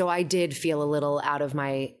 And so I did feel a little out of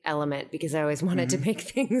my element because I always wanted to make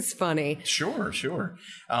things funny. Sure.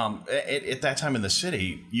 At that time in the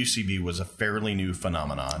city, UCB was a fairly new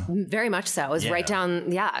phenomenon. Very much so. It was right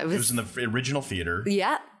down. Yeah. It was in the original theater.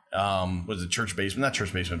 Yeah. Was it church basement? Not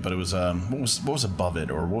church basement, but it was what was above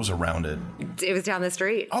it or what was around it? It was down the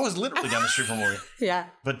street. Oh, it was literally down the street from where. Yeah.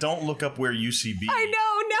 But don't look up where UCB. I know.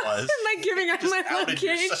 No, was. I'm like giving up my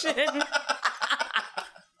location.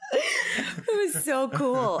 It was so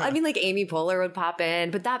cool. I mean, like Amy Poehler would pop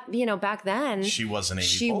in, but that, back then she wasn't Amy.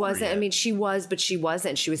 She Poehler wasn't. Yet. I mean, she was, but she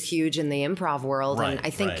wasn't. She was huge in the improv world, and I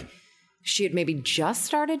think she had maybe just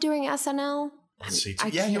started doing SNL. Let's see.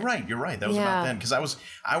 Yeah, you're right. That was about then because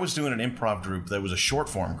I was doing an improv group that was a short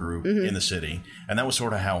form group in the city, and that was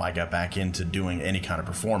sort of how I got back into doing any kind of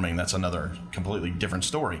performing. That's another completely different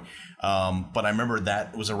story. But I remember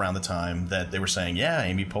that was around the time that they were saying, yeah,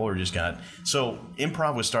 Amy Poehler just got so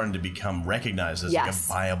improv was starting to become recognized as like a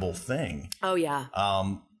viable thing. Oh yeah.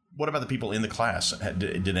 What about the people in the class?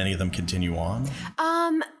 Did any of them continue on?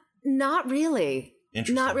 Not really.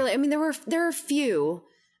 Interesting. Not really. I mean, there are a few.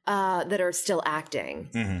 That are still acting.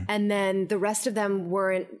 And then the rest of them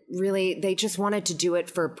weren't really, they just wanted to do it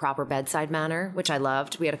for proper bedside manner, which I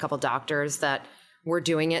loved. We had a couple doctors that were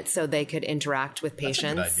doing it so they could interact with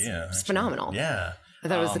patients. That's a good idea. It's phenomenal. Yeah. I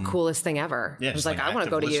thought it was the coolest thing ever. Yeah, I was like, I want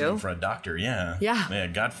to go to you. For a doctor, yeah.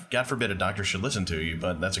 God forbid a doctor should listen to you,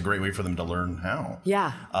 but that's a great way for them to learn how.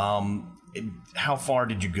 Yeah. How far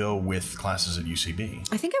did you go with classes at UCB?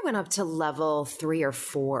 I think I went up to level 3 or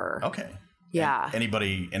 4. Okay. Yeah.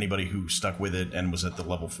 Anybody who stuck with it and was at the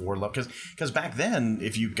level 4 level, because back then,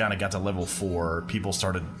 if you kind of got to level 4, people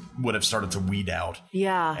would have started to weed out.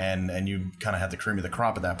 Yeah. And you kind of had the cream of the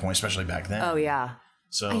crop at that point, especially back then. Oh yeah.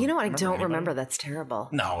 So you know what? I don't remember. That's terrible.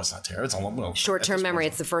 No, it's not terrible. It's a little short-term memory.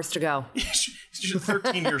 It's the first to go. It's just a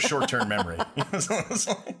 13-year short-term memory.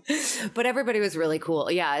 But everybody was really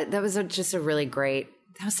cool. Yeah, that was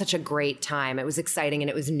such a great time. It was exciting and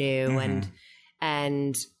it was new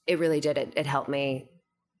and it really did. It helped me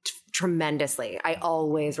tremendously. I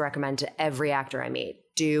always recommend to every actor I meet,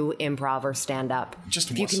 do improv or stand up. Just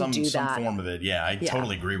if you can do some form of it. Yeah, I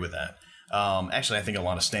totally agree with that. Actually, I think a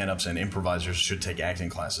lot of stand-ups and improvisers should take acting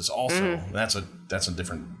classes also. That's a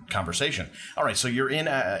different conversation. All right, so you're in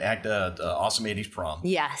Awesome 80s Prom.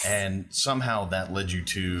 Yes. And somehow that led you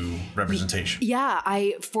to representation. Yeah,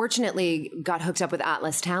 I fortunately got hooked up with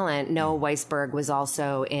Atlas Talent. Noah Weisberg was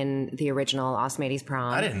also in the original Awesome 80s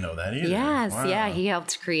Prom. I didn't know that either. Yes, wow. Yeah, he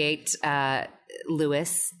helped create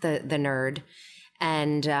Lewis, the nerd.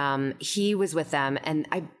 And he was with them, and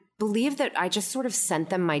I believe that I just sort of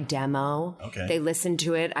sent them my demo. Okay. They listened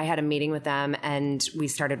to it. I had a meeting with them and we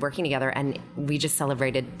started working together and we just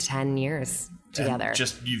celebrated 10 years together. And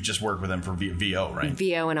you've just worked with them for VO, right?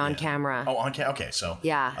 VO and on camera. Oh, on camera. Okay. So.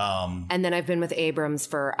 Yeah. And then I've been with Abrams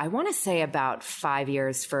for, I want to say about 5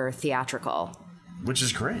 years for theatrical. Which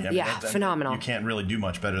is great. I mean, phenomenal. You can't really do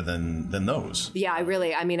much better than those. Yeah, I'm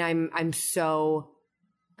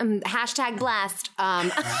hashtag blessed.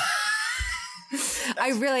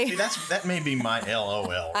 That may be my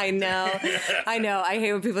LOL. I know. I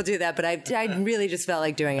hate when people do that, but I really just felt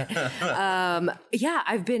like doing it.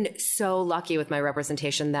 I've been so lucky with my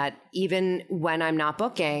representation that even when I'm not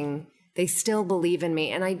booking, they still believe in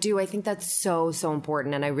me. And I think that's so, so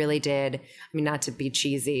important. And I really did. I mean, not to be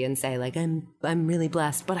cheesy and say like, I'm really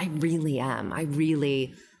blessed, but I really am. I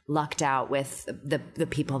really lucked out with the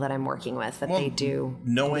people that I'm working with, that they do.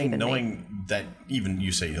 Knowing that even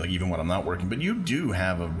you say, like, even when I'm not working, but you do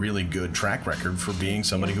have a really good track record for being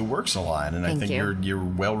somebody who works a lot. And I think you're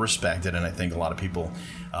well respected. And I think a lot of people,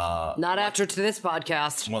 not after to this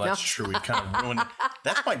podcast. Well, that's true. We've kind of ruined.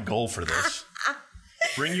 That's my goal for this.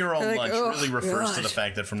 Bring your own lunch really refers to the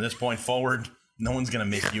fact that from this point forward, no one's going to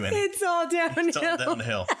make you any. It's all downhill. It's all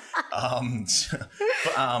downhill.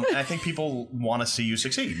 I think people want to see you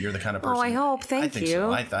succeed. You're the kind of person. Oh, I hope. Thank you.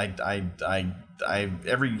 So.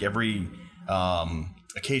 Every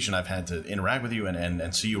occasion I've had to interact with you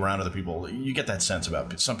and see you around other people, you get that sense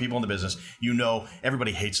about some people in the business. You know,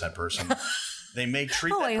 everybody hates that person. They may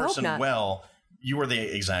treat that person well. You are the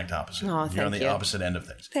exact opposite. Oh, You're on the opposite end of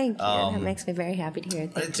things. Thank you. That makes me very happy to hear.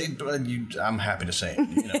 I'm happy to say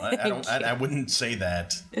it. I wouldn't say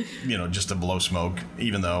that, just to blow smoke,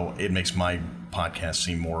 even though it makes my podcast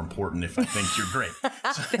seem more important if I think you're great.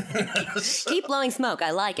 Keep blowing smoke. I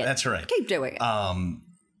like it. That's right. Keep doing it.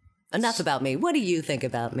 Enough about me. What do you think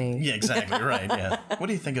about me? Yeah, exactly. Right. Yeah. What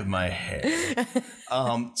do you think of my hair?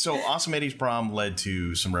 So Awesome 80s Prom led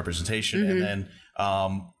to some representation,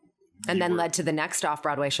 and then led to the next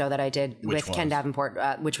off-Broadway show that I did with Ken Davenport,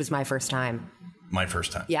 which was my first time. My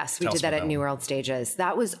first time. Yes, we did that at New World Stages.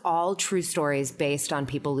 That was all true stories based on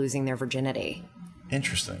people losing their virginity.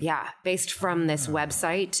 Interesting. Yeah, based from this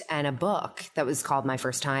website and a book that was called My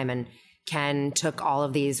First Time. And Ken took all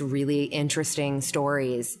of these really interesting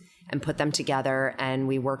stories and put them together, and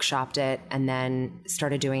we workshopped it and then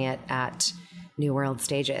started doing it at New World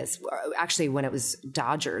Stages. Actually, when it was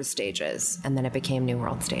Dodgers Stages, and then it became New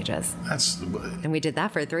World Stages. And we did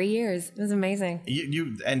that for 3 years. It was amazing.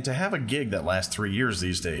 And to have a gig that lasts 3 years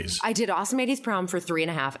these days. I did Awesome 80s Prom for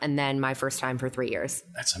 3.5, and then My First Time for 3 years.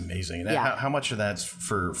 That's amazing. Yeah. How much of that's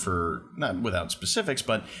for not without specifics,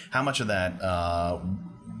 but how much of that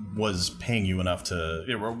was paying you enough to,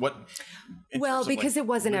 or what? Well, because it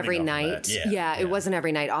wasn't every night. Yeah, it wasn't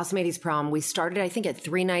every night. Awesome 80s Prom, we started, I think, at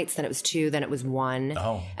 3 nights, then it was 2, then it was 1.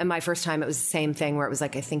 Oh. And My First Time, it was the same thing where it was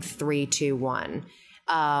like, I think 3, 2, 1,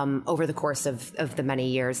 over the course of the many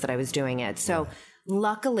years that I was doing it. So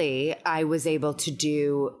luckily, I was able to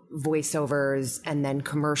do voiceovers and then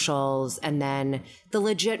commercials, and then the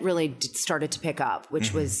legit really started to pick up,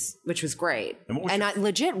 which was great. And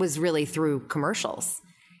legit was really through commercials.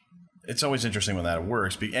 It's always interesting when that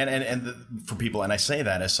works, for people, and I say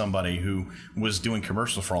that as somebody who was doing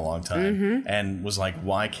commercials for a long time and was like,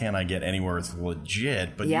 why can't I get anywhere with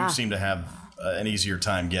legit? But you seem to have an easier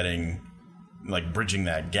time bridging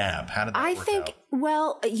that gap. How did that work out?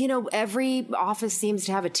 Well, every office seems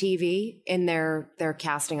to have a TV in their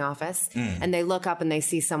casting office, and they look up and they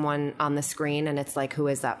see someone on the screen, and it's like, who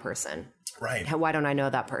is that person? Right. Why don't I know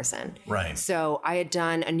that person? Right. So I had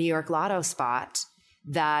done a New York Lotto spot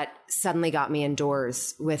that suddenly got me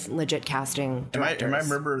indoors with legit casting directors. Am I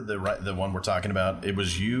remember the one we're talking about? It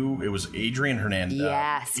was you. It was Adrian Hernandez.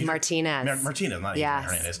 Yes, Martinez. Martinez, not Adrian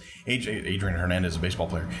Hernandez. Adrian Hernandez is a baseball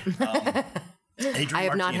player. I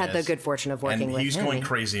have not had the good fortune of working with him. And he's going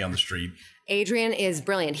crazy on the street. Adrian is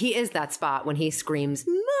brilliant. He is that spot when he screams,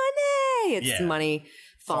 money! It's money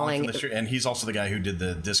falling. And he's also the guy who did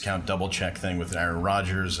the discount double check thing with Aaron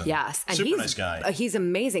Rodgers. And yes. And super nice guy. He's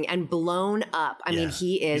amazing and blown up. I mean,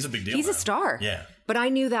 he's a big deal. He's a star. Yeah. But I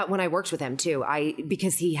knew that when I worked with him too.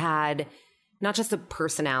 Because he had not just the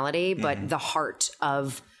personality, but the heart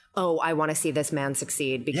of, I want to see this man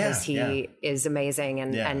succeed because he is amazing.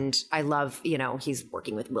 And I love, he's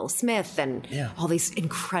working with Will Smith and all these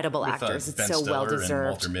incredible actors. It's so well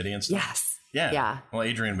deserved. Walter Mitty and stuff. Yes. Yeah. Well,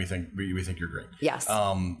 Adrian, we think you're great. Yes.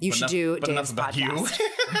 You should do Dave's podcast. You.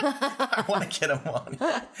 I want to get him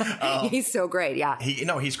on. He's so great. Yeah.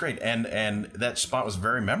 He's great. And that spot was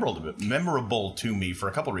very memorable to me for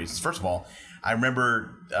a couple of reasons. First of all, I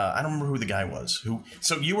remember, I don't remember who the guy was.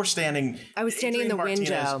 So you were standing. I was standing in the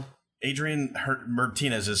window. Adrian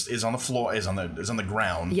Martinez is on the floor, is on the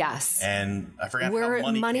ground. Yes. And I forgot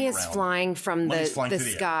how money is flying from the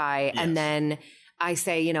sky. And then I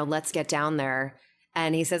say, let's get down there.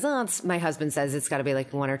 And he says, my husband says it's got to be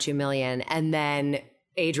like 1 or 2 million. And then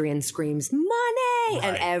Adrian screams, money!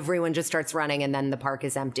 And everyone just starts running, and then the park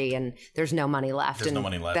is empty, and there's no money left. There's no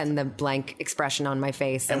money left. Then the blank expression on my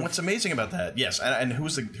face. And what's amazing about that, yes, and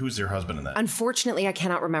who's your husband in that? Unfortunately, I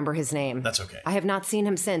cannot remember his name. That's okay. I have not seen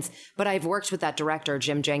him since, but I've worked with that director,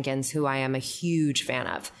 Jim Jenkins, who I am a huge fan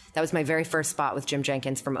of. That was my very first spot with Jim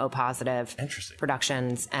Jenkins from O Positive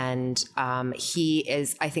Productions, and he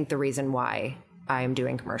is, I think, the reason why I am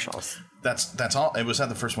doing commercials. That's all. Was that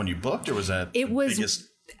the first one you booked, or was that biggest?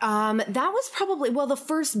 That was probably, the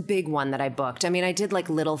first big one that I booked. I mean, I did like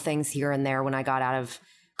little things here and there when I got out of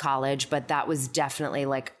college, but that was definitely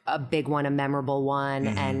like a big one, a memorable one.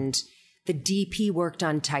 Mm-hmm. And the DP worked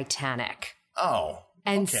on Titanic. Oh.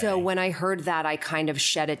 And okay. So when I heard that, I kind of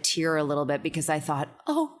shed a tear a little bit because I thought,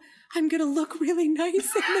 oh, I'm going to look really nice in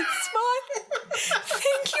this spot.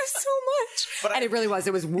 Thank you so much. And it really was.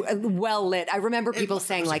 It was well lit. I remember people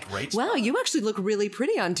saying like, wow, you actually look really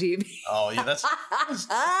pretty on TV. Oh, yeah, that's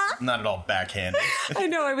not at all backhanded. I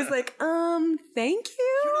know. I was like, thank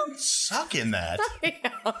you. You didn't suck in that. I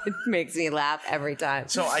know. It makes me laugh every time.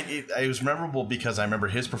 So it was memorable because I remember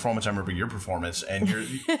his performance. I remember your performance. And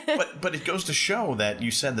but it goes to show that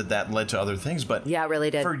you said that led to other things. But yeah, it really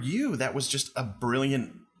did. For you, that was just a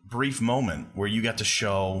brilliant brief moment where you got to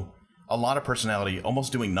show a lot of personality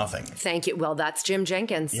almost doing nothing. Thank you. Well, that's Jim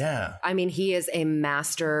Jenkins. Yeah. I mean, he is a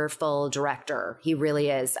masterful director. He really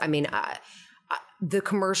is. I mean, the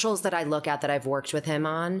commercials that I look at that I've worked with him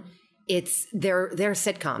on, they're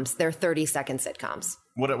sitcoms. They're 30-second sitcoms.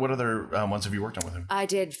 What other ones have you worked on with him? I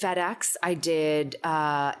did FedEx. I did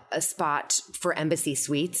a spot for Embassy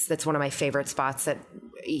Suites. That's one of my favorite spots that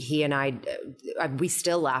he and we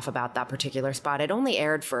still laugh about that particular spot. It only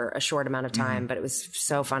aired for a short amount of time, but it was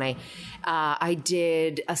so funny. I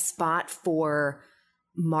did a spot for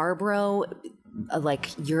Marlboro, like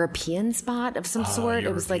European spot of some sort.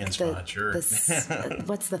 It was like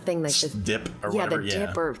what's the thing like this dip or whatever? The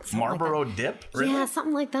dip or Marlboro like dip. Really? Yeah,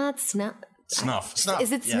 something like that. Snuff.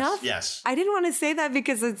 Is it snuff? Yes. I didn't want to say that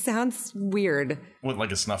because it sounds weird. What,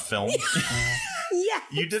 like a snuff film? Yeah.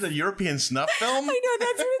 You did a European snuff film? I know,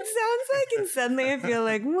 that's what it sounds like. And suddenly I feel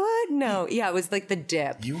like, what? No. Yeah, it was like the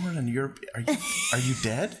dip. You were in Europe. Are you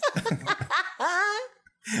dead?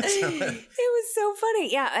 It was so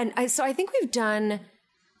funny. Yeah. And so I think we've done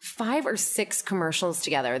 5 or 6 commercials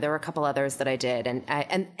together. There were a couple others that I did.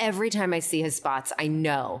 And every time I see his spots, I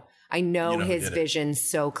know his vision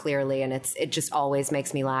so clearly, and it just always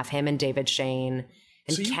makes me laugh. Him and David Shane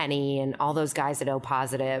and Kenny and all those guys at O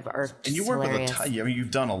Positive are just and you work hilarious. with you've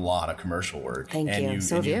done a lot of commercial work. Thank you.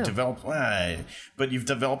 So have you. Developed, but you've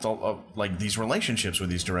developed like these relationships with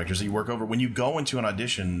these directors that you work over. When you go into an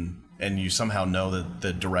audition and you somehow know that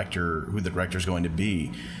who the director is going to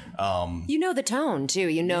be, you know the tone too.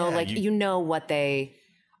 You know what they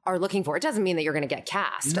are looking for. It doesn't mean that you're going to get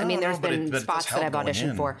cast. I mean, there's been spots that I've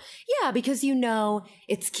auditioned for. Yeah, because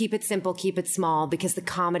it's keep it simple, keep it small, because the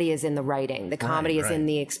comedy is in the writing. The comedy is in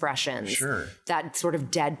the expressions. Sure. That sort of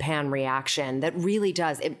deadpan reaction that really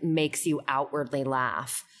does. It makes you outwardly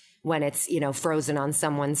laugh when it's, frozen on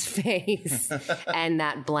someone's face and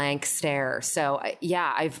that blank stare. So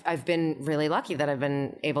yeah, I've been really lucky that I've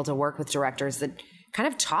been able to work with directors that kind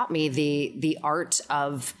of taught me the art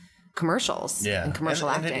of commercials and commercial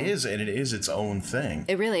acting. And it is its own thing.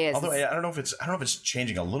 It really is. Although I don't know if it's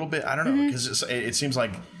changing a little bit. I don't know, because it seems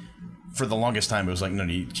like for the longest time it was like, no,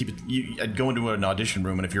 you keep it. I'd go into an audition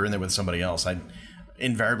room, and if you're in there with somebody else, I'd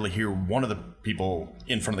invariably hear one of the people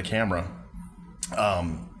in front of the camera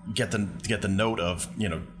get the note of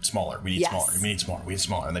smaller. We need smaller. We need smaller. We need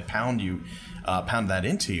smaller, and they pound that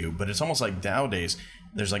into you. But it's almost like nowadays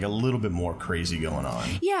there's like a little bit more crazy going on.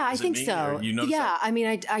 Yeah, I think so. Yeah, I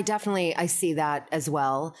mean, I definitely see that as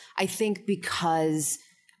well. I think because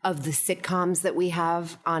of the sitcoms that we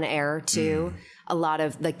have on air too, a lot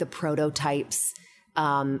of like the prototypes,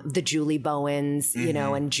 the Julie Bowens,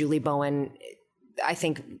 and Julie Bowen, I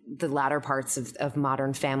think the latter parts of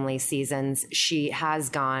Modern Family seasons, she has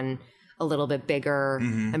gone a little bit bigger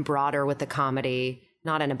and broader with the comedy.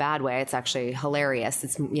 Not in a bad way. It's actually hilarious.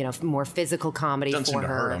 It's, more physical comedy Doesn't for seem to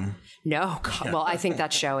her. hurt him. No. God, well, I think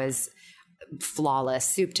that show is flawless,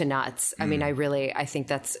 soup to nuts. I mean, I think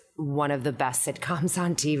that's one of the best sitcoms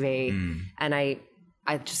on TV. And I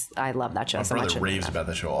love that show so much. My brother raves about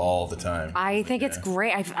that show all the time. I think it's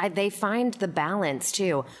great. They find the balance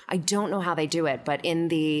too. I don't know how they do it, but in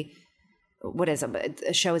what is it?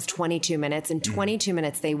 A show is 22 minutes. In 22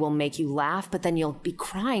 minutes, they will make you laugh, but then you'll be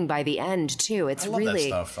crying by the end too. It's really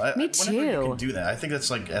that stuff. Me too. Whenever you can do that, I think that's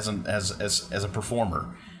like as a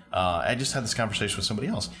performer. I just had this conversation with somebody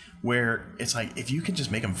else where it's like if you can just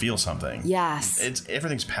make them feel something, yes,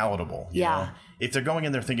 everything's palatable. You know? if they're going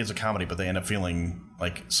in there thinking it's a comedy, but they end up feeling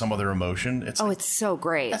like some other emotion, it's it's so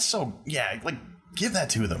great. That's so, like, give that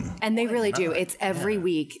to them. And they really do. It's every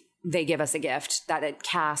week they give us a gift, that it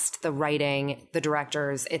cast, the writing, the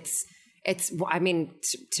directors. It's I mean,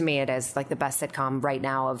 to me, it is like the best sitcom right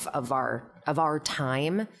now of our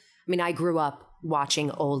time. I mean, I grew up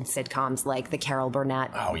watching old sitcoms like the Carol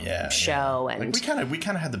Burnett show. And like we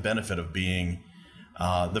kind of had the benefit of being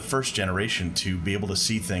the first generation to be able to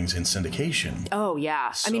see things in syndication. Oh,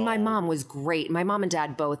 yeah. So, I mean, my mom was great. My mom and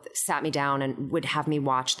dad both sat me down and would have me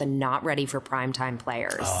watch the not ready for primetime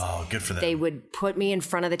players. Oh, good for them. They would put me in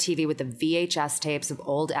front of the TV with the VHS tapes of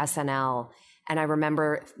old SNL. And I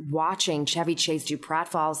remember watching Chevy Chase do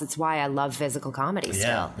pratfalls. It's why I love physical comedy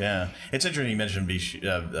still. Yeah. It's interesting you mentioned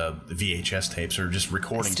VHS tapes or just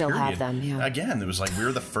recording. I still have them, yeah. Again, it was like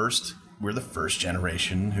we're the first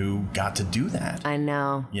generation who got to do that. I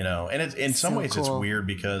know. And in some ways cool. It's weird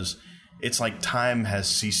because it's like time has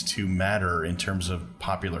ceased to matter in terms of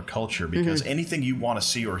popular culture because anything you want to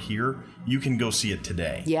see or hear, you can go see it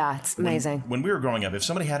today. Yeah, it's amazing. When we were growing up, if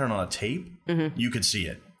somebody had it on a tape, you could see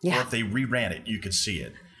it. Yeah. Or if they reran it, you could see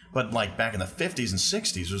it. But like back in the 50s and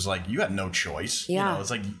 60s, it was like you had no choice. Yeah. It's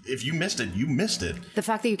like if you missed it, you missed it. The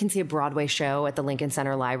fact that you can see a Broadway show at the Lincoln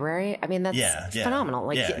Center Library, I mean, that's phenomenal.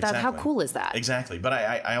 Like, exactly. How cool is that? Exactly. But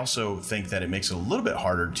I also think that it makes it a little bit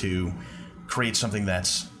harder to create something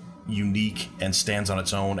that's unique and stands on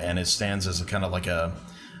its own, and it stands as a kind of like an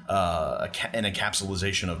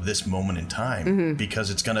encapsulation of this moment in time because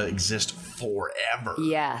it's going to exist forever.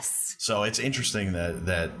 Yes. So it's interesting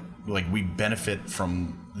that like we benefit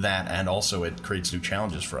from that, and also it creates new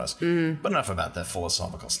challenges for us. But enough about that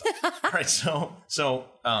philosophical stuff. All right, so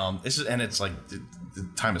this is, and it's like the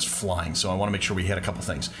time is flying. So I want to make sure we hit a couple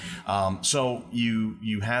things. So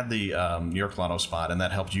you had the New York Lotto spot, and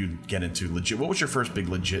that helped you get into legit. What was your first big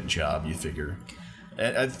legit job? You figure?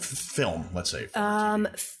 Film, let's say. Film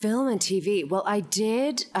and TV. Well, I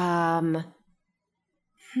did.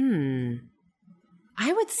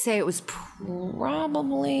 I would say it was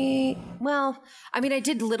probably, I mean, I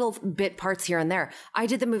did little bit parts here and there. I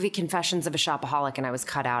did the movie Confessions of a Shopaholic, and I was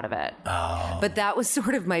cut out of it. Oh. But that was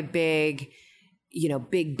sort of my big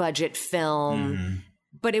budget film.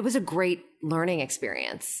 But it was a great learning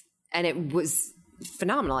experience. And it was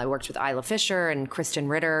phenomenal. I worked with Isla Fisher and Kristen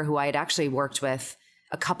Ritter, who I had actually worked with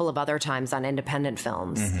a couple of other times on independent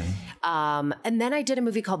films. And then I did a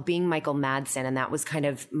movie called Being Michael Madsen, and that was kind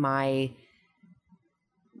of my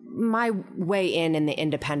way in the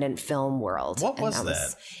independent film world. What was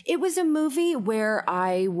that? It was a movie where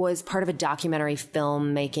I was part of a documentary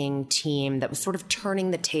filmmaking team that was sort of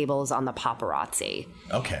turning the tables on the paparazzi.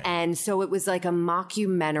 Okay. And so it was like a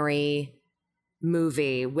mockumentary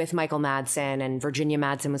movie with Michael Madsen, and Virginia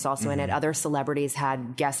Madsen was also in it. Other celebrities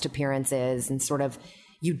had guest appearances, and sort of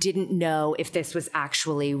you didn't know if this was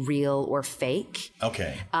actually real or fake.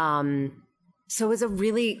 Okay. So it was a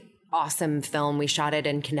really awesome film. We shot it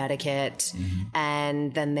in Connecticut,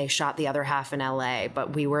 and then they shot the other half in LA.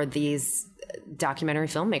 But we were these documentary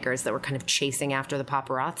filmmakers that were kind of chasing after the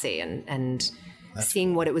paparazzi and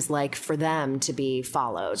seeing what it was like for them to be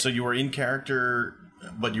followed. So you were in character,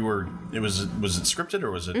 but was it scripted,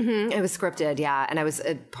 or was it? It was scripted, yeah. And I was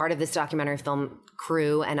a part of this documentary film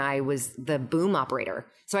crew, and I was the boom operator.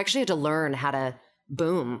 So I actually had to learn how to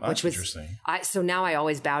boom, which was interesting. So now I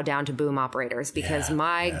always bow down to boom operators because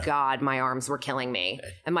God, my arms were killing me,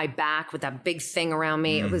 and my back with that big thing around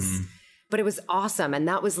me. It was awesome. And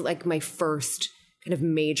that was like my first kind of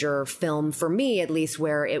major film for me, at least,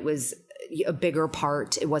 where it was a bigger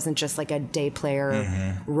part. It wasn't just like a day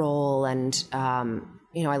player role. And,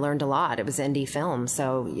 I learned a lot. It was indie film.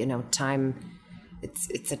 So, time,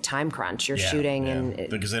 it's a time crunch. You're shooting in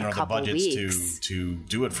because they don't have the budgets to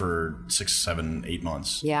do it for 6, 7, 8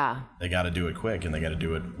 months. Yeah. They got to do it quick, and they got to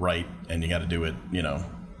do it right, and you got to do it,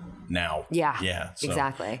 now. Yeah. Yeah. So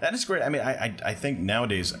exactly. That is great. I mean, I think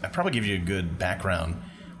nowadays I probably give you a good background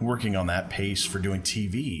working on that pace for doing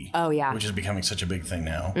TV. Oh yeah. Which is becoming such a big thing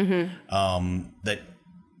now. That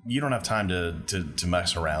you don't have time to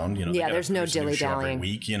mess around. There's no dilly-dallying. Every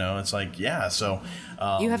week, it's like, so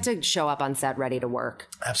you have to show up on set ready to work.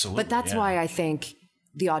 Absolutely. But that's why I think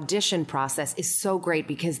the audition process is so great,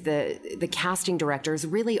 because the casting directors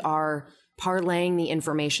really are parlaying the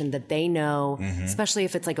information that they know, especially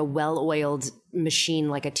if it's like a well-oiled machine,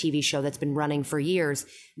 like a TV show that's been running for years.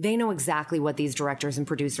 They know exactly what these directors and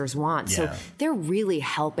producers want. Yeah. So they're really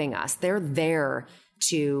helping us. They're there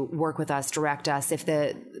to work with us, direct us if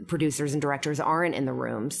the producers and directors aren't in the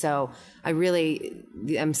room. So I really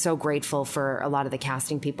am so grateful for a lot of the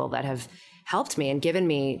casting people that have helped me and given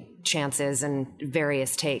me chances and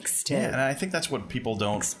various takes to and I think that's what people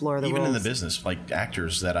don't explore the even roles. in the business, like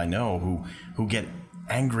actors that I know who get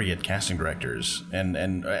angry at casting directors, and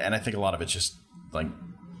I think a lot of it's just like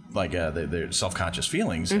their self-conscious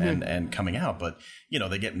feelings and coming out, but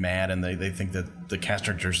they get mad and they think that the cast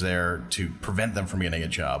director's there to prevent them from getting a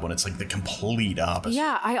job when it's like the complete opposite.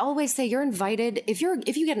 Yeah, I always say you're invited if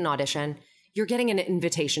you get an audition, you're getting an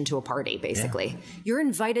invitation to a party, basically. Yeah. You're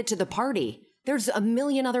invited to the party. There's a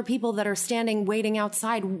million other people that are standing, waiting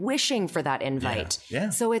outside, wishing for that invite.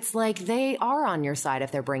 Yeah. So it's like they are on your side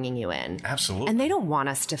if they're bringing you in. Absolutely. And they don't want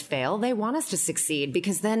us to fail. They want us to succeed,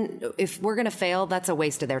 because then if we're going to fail, that's a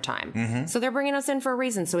waste of their time. Mm-hmm. So they're bringing us in for a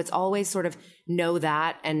reason. So it's always sort of know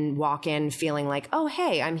that and walk in feeling like, oh,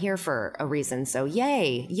 hey, I'm here for a reason. So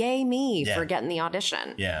yay me for getting the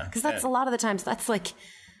audition. Yeah. Because that's a lot of the times that's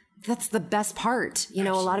the best part. A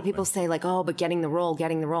lot of people say like, oh, but getting the role.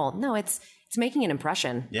 No, it's making an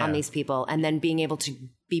impression on these people and then being able to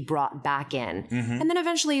be brought back in. Mm-hmm. And then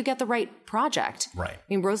eventually you get the right project. Right. I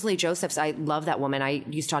mean, Rosalie Josephs, I love that woman. I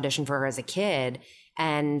used to audition for her as a kid.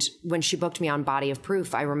 And when she booked me on Body of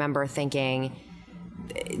Proof, I remember thinking,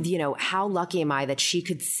 how lucky am I that she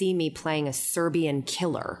could see me playing a Serbian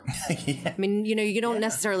killer? I mean, you don't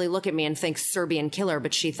necessarily look at me and think Serbian killer,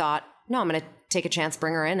 but she thought, no, I'm going to take a chance,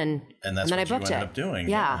 bring her in. And that's then what I booked you ended up doing.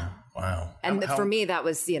 Yeah. Wow. And for me, that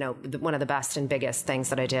was, one of the best and biggest things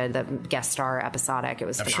that I did, the guest star episodic. It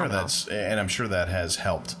was phenomenal. I'm sure that has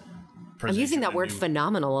helped. I'm using that word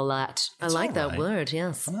phenomenal a lot. I like that word,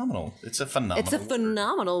 yes. Phenomenal. It's a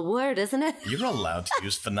phenomenal word, isn't it? You're allowed to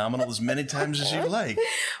use phenomenal as many times as you like.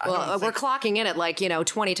 Well, we're clocking in at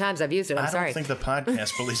 20 times I've used it. I'm sorry. I don't think the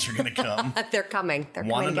podcast police are going to come. They're coming.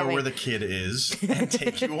 Want to know where the kid is and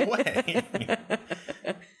take you away.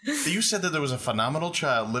 You said that there was a phenomenal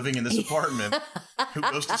child living in this apartment who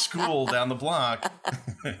goes to school down the block.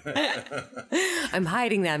 I'm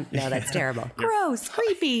hiding them. No, that's terrible. Gross,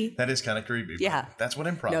 creepy. That is kind of creepy. Yeah. That's what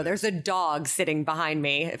improv is. No, there's a dog sitting behind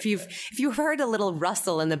me. If you've heard a little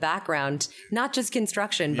rustle in the background, not just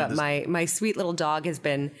construction, but my sweet little dog has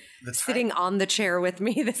been sitting on the chair with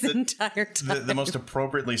me this entire time. The most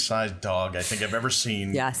appropriately sized dog I think I've ever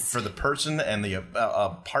seen. Yes. For the person and the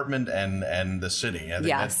apartment and the city. I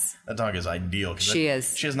think that dog is ideal. She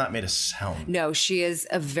is. She has not made a sound. No, she is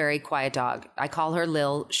a very quiet dog. I call her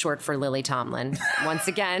Lil, short for Lily Tomlin. Once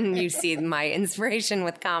again, you see my inspiration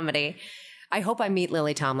with comedy. I hope I meet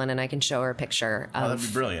Lily Tomlin and I can show her a picture that'd be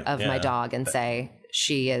brilliant. of my dog and say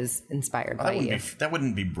she is inspired by you. That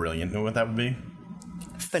wouldn't be brilliant. You know what that would be?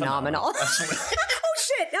 Phenomenal. Oh,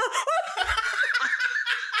 shit. No.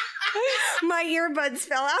 My earbuds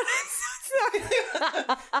fell out. Sorry.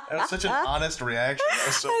 That was such an honest reaction. That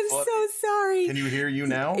was so I'm funny. so sorry. Can you hear you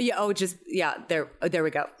now? Yeah. There we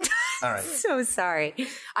go. All right. So sorry.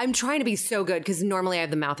 I'm trying to be so good because normally I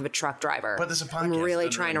have the mouth of a truck driver. But this is a podcast. I'm really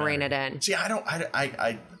trying to rein it in. See,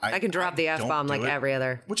 I can drop the F-bomb like every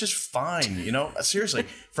other. Which is fine. Seriously.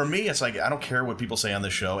 For me, it's like, I don't care what people say on the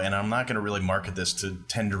show, and I'm not going to really market this to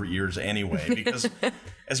tender ears anyway, because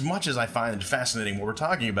as much as I find it fascinating what we're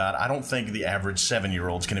talking about, I don't think the average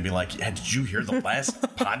 7-year-old's going to be like, yeah, did you hear the last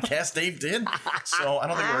podcast Dave did? So I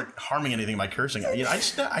don't think we're harming anything by cursing. I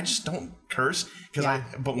just don't curse,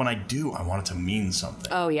 but when I do, I want it to mean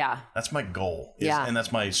something. Oh, yeah. That's my goal. Yeah. And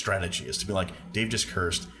that's my strategy, is to be like, Dave just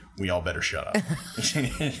cursed. We all better shut up.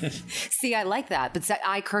 See, I like that, but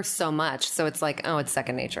I curse so much, so it's like, oh, it's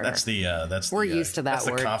second nature. We're used to that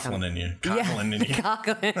word. That's the Coughlin in you. Coughlin in you.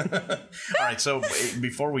 Coughlin. All right, so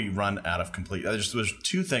before we run out of complete, there's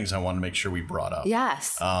 2 things I want to make sure we brought up.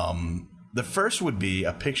 Yes. The first would be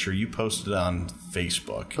a picture you posted on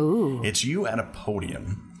Facebook. Ooh. It's you at a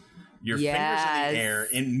podium. Your fingers in the air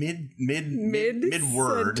in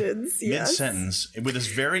mid-word, mid-sentence, with this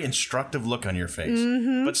very instructive look on your face.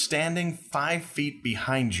 Mm-hmm. But standing 5 feet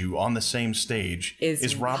behind you on the same stage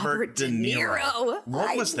is Robert De Niro.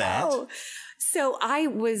 What was that? So I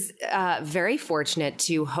was very fortunate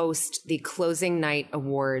to host the closing night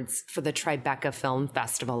awards for the Tribeca Film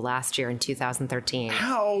Festival last year in 2013.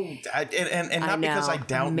 How? And not because I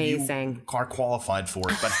doubt you are qualified for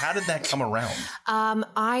it, but how did that come around?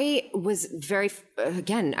 I was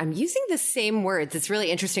again, I'm using the same words. It's really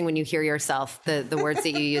interesting when you hear yourself, the words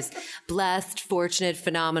that you use. Blessed, fortunate,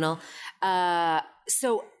 phenomenal.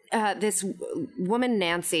 This woman,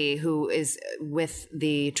 Nancy, who is with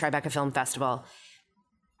the Tribeca Film Festival,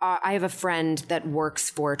 I have a friend that works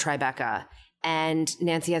for Tribeca, and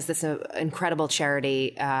Nancy has this incredible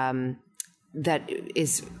charity that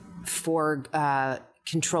is for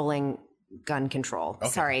controlling gun control. Okay.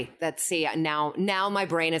 Sorry. Now my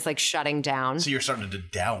brain is like shutting down. So you're starting to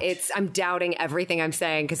doubt. I'm doubting everything I'm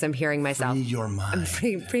saying because I'm hearing myself. Free your mind.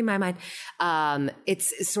 I'm free my mind.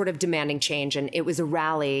 It's sort of demanding change. And it was a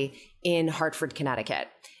rally in Hartford, Connecticut.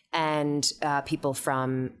 And people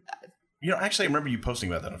from... actually, I remember you posting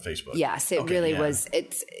about that on Facebook. Yes, it really was.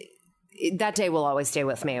 That day will always stay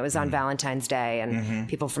with me. It was on Valentine's Day, and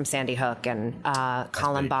people from Sandy Hook and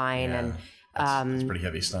Columbine and... That's pretty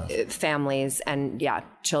heavy stuff. Families and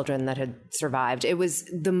children that had survived. It was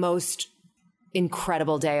the most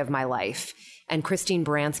incredible day of my life. And Christine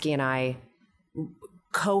Baranski and I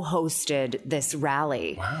co-hosted this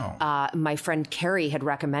rally. Wow. My friend Carrie had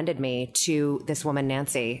recommended me to this woman,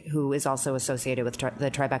 Nancy, who is also associated with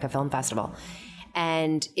the Tribeca Film Festival.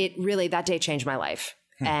 And it really, that day changed my life.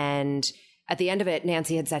 And at the end of it,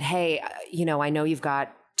 Nancy had said, hey, I know you've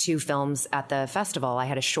got 2 films at the festival. I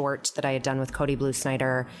had a short that I had done with Cody Blue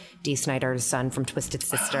Snyder, Dee Snyder's son from Twisted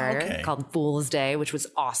Sister, called Fool's Day, which was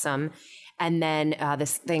awesome. And then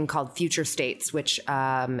this thing called Future States, which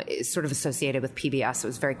is sort of associated with PBS. It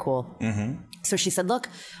was very cool. Mm-hmm. So she said, look,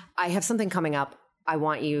 I have something coming up. I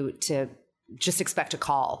want you to just expect a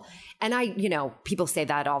call. And people say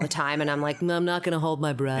that all the time. And I'm like, I'm not going to hold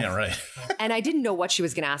my breath. Yeah, right. And I didn't know what she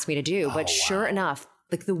was going to ask me to do. But sure enough,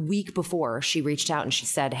 like the week before, she reached out and she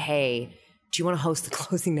said, hey, do you want to host the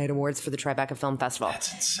closing night awards for the Tribeca Film Festival?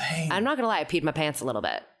 That's insane. I'm not going to lie. I peed my pants a little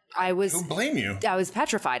bit. Who blame you? I was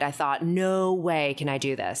petrified. I thought, no way can I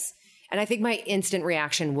do this. And I think my instant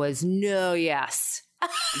reaction was, no, yes.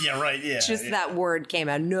 Yeah, right. Yeah. That word came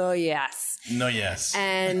out. No, yes. No, yes.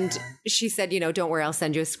 And she said, don't worry, I'll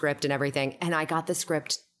send you a script and everything. And I got the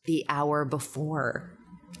script the hour before.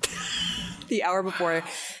 The hour before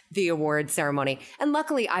the award ceremony. And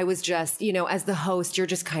luckily I was just, as the host, you're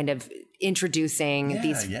just kind of introducing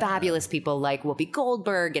these fabulous people like Whoopi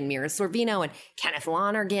Goldberg and Mira Sorvino and Kenneth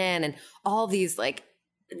Lonergan and all these like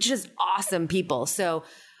just awesome people. So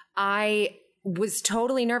I was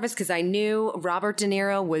totally nervous because I knew Robert De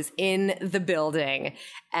Niro was in the building,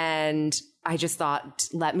 and I just thought,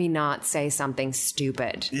 let me not say something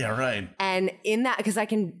stupid. Yeah, right. And in that, because I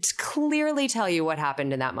can clearly tell you what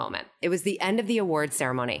happened in that moment. It was the end of the award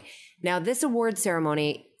ceremony. Now, this award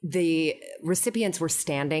ceremony, the recipients were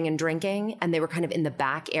standing and drinking, and they were kind of in the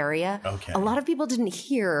back area. Okay. A lot of people didn't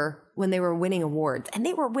hear when they were winning awards, and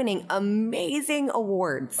they were winning amazing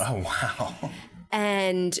awards. Oh, wow.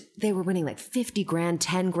 And they were winning like 50 grand,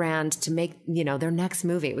 10 grand to make, their next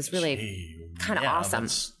movie. It was really kind of awesome.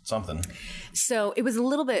 That's something. So it was a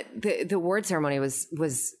little bit, the award ceremony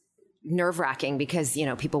was nerve-wracking because,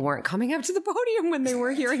 people weren't coming up to the podium when they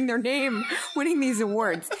were hearing their name winning these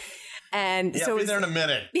awards. And so be there in a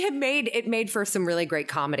minute. It made for some really great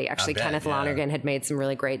comedy. Actually, Kenneth Lonergan had made some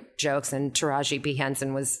really great jokes, and Taraji P.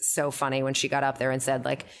 Henson was so funny when she got up there and said,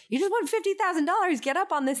 like, you just won $50,000. Get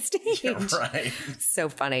up on this stage. Yeah, right. So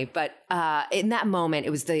funny. But in that moment, it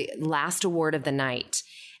was the last award of the night.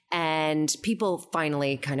 And people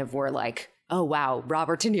finally kind of were like, oh, wow,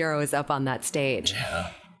 Robert De Niro is up on that stage.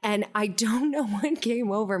 Yeah. And I don't know what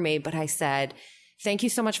came over me, but I said, thank you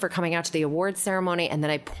so much for coming out to the awards ceremony. And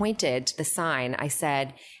then I pointed to the sign. I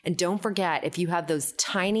said, and don't forget, if you have those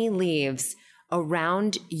tiny leaves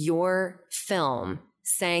around your film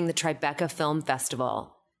saying the Tribeca Film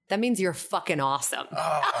Festival, that means you're fucking awesome.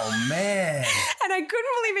 Oh, man. And I couldn't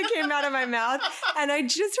believe it came out of my mouth. And I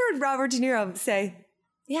just heard Robert De Niro say,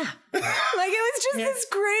 yeah. Like, it was just this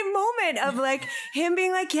great moment of like him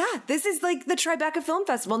being like, yeah, this is like the Tribeca Film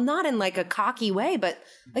Festival, not in like a cocky way, but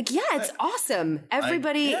like, yeah, it's awesome.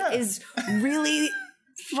 Everybody is really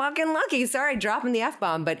fucking lucky. Sorry, dropping the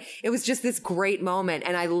F-bomb, but it was just this great moment.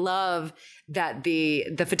 And I love that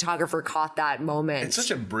the photographer caught that moment. It's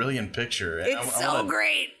such a brilliant picture. It's so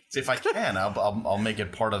great. If I can, I'll make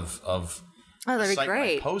it part of oh, that'd be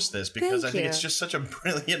great. I post this because I think it's just such a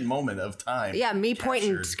brilliant moment of time. Yeah, me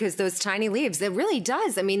pointing because those tiny leaves, it really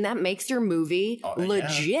does. I mean, that makes your movie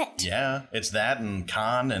legit. Yeah, it's that and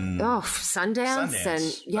Cannes and Sundance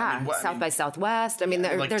and South by Southwest. I mean,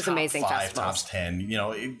 there's amazing festivals. Top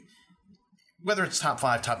 10, whether it's top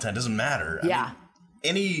 5, top 10, doesn't matter. Yeah. I mean,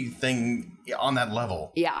 anything on that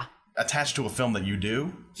level. Yeah. Attached to a film that you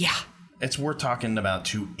do. Yeah. It's worth talking about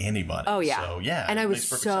to anybody. Oh, yeah. So, yeah. And I was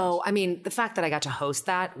the fact that I got to host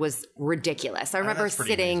that was ridiculous. I remember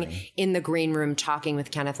sitting in the green room talking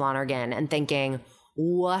with Kenneth Lonergan and thinking,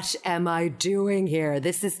 what am I doing here?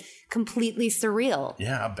 This is completely surreal.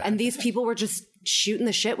 Yeah. I bet. And these people were just shooting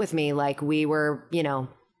the shit with me like we were,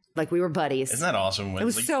 like we were buddies. Isn't that awesome? It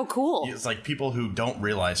was so cool. It's like people who don't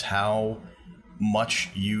realize how much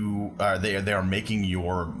they are making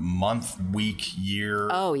your month, week, year,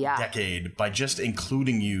 decade by just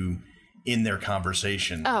including you in their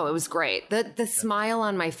conversation. Oh, it was great. The smile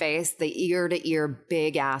on my face, the ear to ear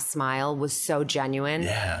big ass smile was so genuine.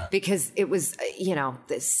 Yeah. Because it was,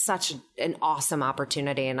 such an awesome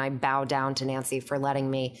opportunity. And I bow down to Nancy for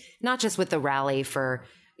letting me, not just with the rally for,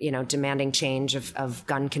 demanding change of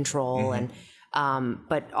gun control and,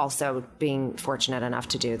 but also being fortunate enough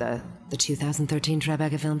to do the 2013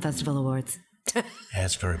 Tribeca Film Festival Awards.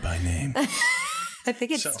 Ask for it by name. I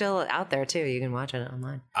think it's still out there too. You can watch it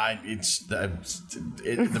online.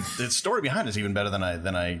 The story behind it is even better than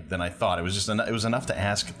I thought. It was enough to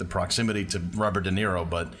ask the proximity to Robert De Niro,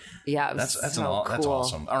 but that's cool. That's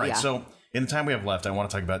awesome. All right, so in the time we have left, I want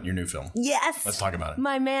to talk about your new film. Yes, let's talk about it.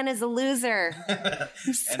 My man is a loser.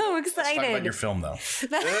 I'm so excited. Let's talk about your film though.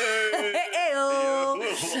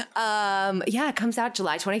 It comes out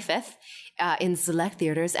July 25th. In select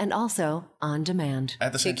theaters and also on demand.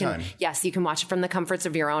 At the same time? Yes, you can watch it from the comforts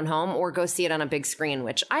of your own home or go see it on a big screen,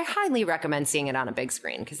 which I highly recommend seeing it on a big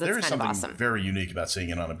screen because that's kind of awesome. There is something very unique about seeing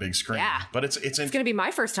it on a big screen. Yeah. But it's going to be my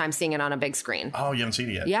first time seeing it on a big screen. Oh, you haven't seen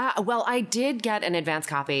it yet? Yeah. Well, I did get an advance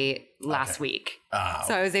copy last week. Oh.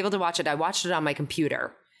 So I was able to watch it. I watched it on my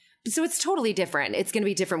computer. So it's totally different. It's going to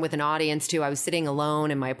be different with an audience too. I was sitting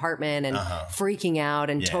alone in my apartment and freaking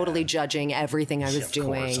out and totally judging everything I was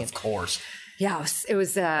doing. Of course. Yeah, it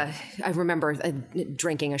was I remember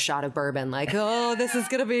drinking a shot of bourbon like, oh, this is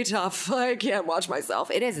going to be tough. I can't watch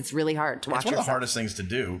myself. It is. It's really hard to watch yourself. It's one of the hardest things to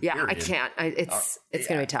do. Yeah, period. I can't. It's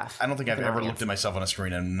going to be tough. I don't think I've ever looked at myself on a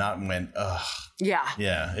screen and not went, ugh. Yeah.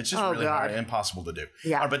 Yeah, it's just really hard, impossible to do.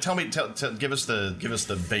 Yeah. All right, but give us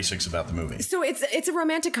the basics about the movie. So it's a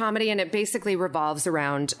romantic comedy, and it basically revolves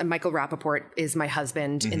around Michael Rappaport is my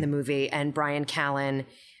husband in the movie, and Brian Callen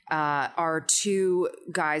are two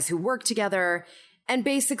guys who work together, and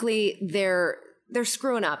basically they're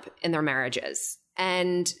screwing up in their marriages,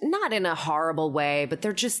 and not in a horrible way, but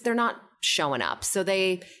they're not showing up. So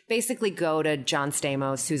they basically go to John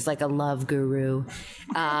Stamos, who's like a love guru,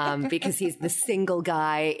 because he's the single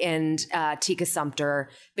guy, and Tika Sumpter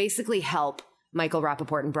basically help Michael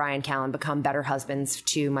Rappaport and Brian Callen become better husbands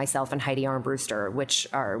to myself and Heidi Armbruster, which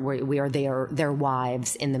we are their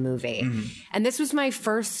wives in the movie. Mm-hmm. And this was my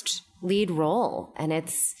first lead role, and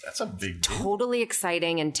that's a big deal. Totally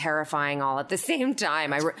exciting and terrifying all at the same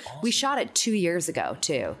time. Awesome. We shot it 2 years ago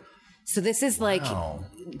too, so this is like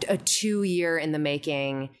a 2 year in the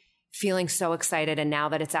making. Feeling so excited, and now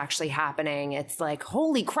that it's actually happening, it's like,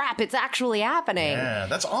 holy crap, it's actually happening. Yeah,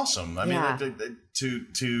 that's awesome. I mean,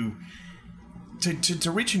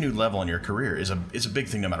 to reach a new level in your career is a big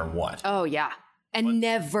thing no matter what. Oh, yeah. And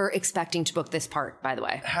never expecting to book this part, by the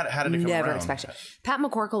way. How did it come around? Never expecting. Pat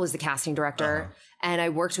McCorkle was the casting director, and I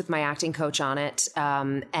worked with my acting coach on it.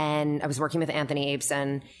 And I was working with Anthony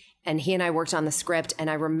Abeson, and he and I worked on the script. And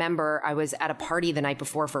I remember I was at a party the night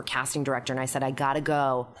before for a casting director, and I said, I gotta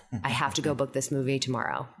go. I have to go book this movie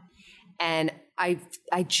tomorrow. And I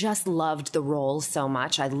just loved the role so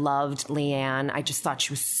much. I loved Leanne. I just thought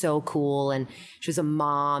she was so cool, and she was a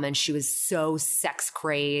mom, and she was so sex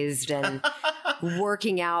crazed and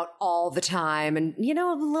working out all the time, and a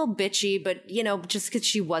little bitchy, but just because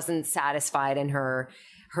she wasn't satisfied in her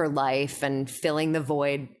life and filling the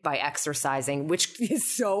void by exercising, which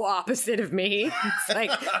is so opposite of me. It's like,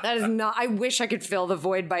 that is not, I wish I could fill the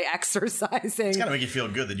void by exercising. It's got to make you feel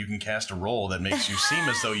good that you can cast a role that makes you seem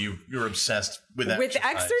as though you're obsessed with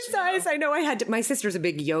exercise. I know my sister's a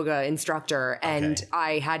big yoga instructor, and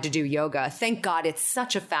I had to do yoga. Thank God it's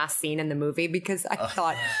such a fast scene in the movie, because I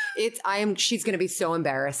thought she's going to be so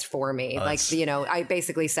embarrassed for me. I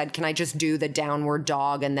basically said, can I just do the downward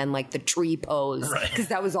dog and then like the tree pose? Because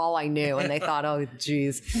that was all I knew. And they thought, oh,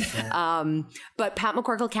 geez. But Pat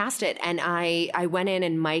McCorkle cast it. And I went in,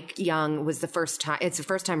 and Mike Young was it's the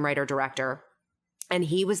first time writer director. And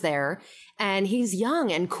he was there, and he's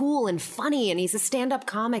young and cool and funny, and he's a stand-up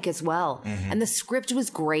comic as well. Mm-hmm. And the script was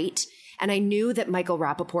great. And I knew that Michael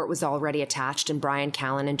Rappaport was already attached, and Brian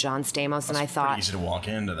Callen and John Stamos. And I thought, pretty easy to walk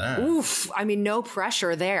into that. Oof. I mean, no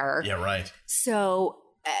pressure there. Yeah, right. So,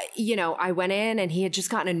 I went in, and he had just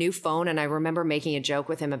gotten a new phone, and I remember making a joke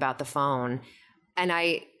with him about the phone. And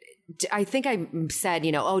I think I said,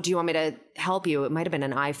 oh, do you want me to help you? It might have been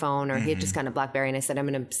an iPhone, or he had just gotten a BlackBerry, and I said, I'm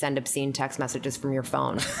going to send obscene text messages from your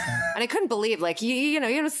phone. And I couldn't believe, you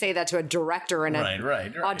don't say that to a director in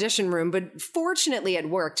an audition room. But fortunately it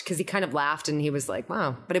worked, because he kind of laughed, and he was like,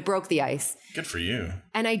 wow. But it broke the ice. Good for you.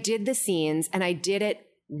 And I did the scenes, and I did it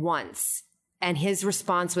once. And his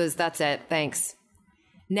response was, that's it. Thanks.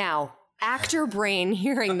 Now, actor brain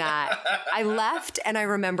hearing that. I left and I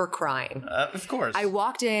remember crying. Of course. I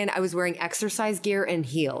walked in, I was wearing exercise gear and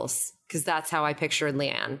heels because that's how I pictured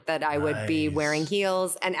Leanne, that I would be wearing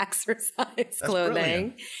heels and exercise clothing.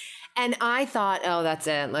 Brilliant. And I thought, oh, that's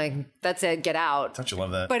it. Like, that's it. Get out. Don't you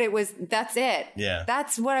love that? But that's it. Yeah.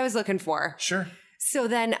 That's what I was looking for. Sure. So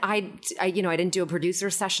then I didn't do a producer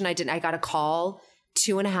session. I got a call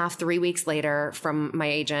 2.5, 3 weeks later from my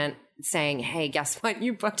agent saying, hey, guess what?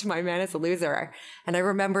 You booked My Man as a Loser. And I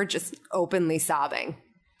remember just openly sobbing.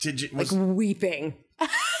 Did you? Weeping.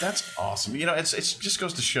 That's awesome. It's just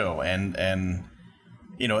goes to show. And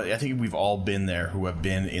I think we've all been there who have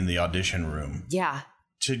been in the audition room. Yeah.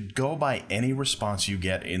 To go by any response you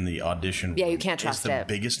get in the audition room. Yeah, you can't trust it. It's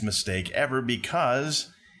the biggest mistake ever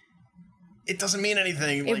because it doesn't mean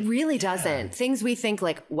anything. It really doesn't. Things we think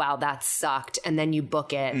like, wow, that sucked. And then you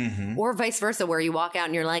book it. Mm-hmm. Or vice versa, where you walk out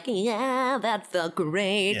and you're like, yeah, that felt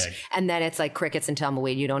great. Yeah. And then it's like crickets and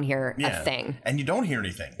tumbleweed. You don't hear a thing. And you don't hear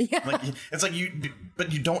anything. Yeah. It's like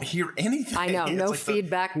but you don't hear anything. I know. It's No like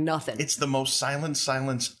feedback, nothing. It's the most silent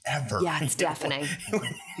silence ever. Yeah, it's deafening.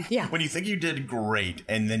 Yeah. When you think you did great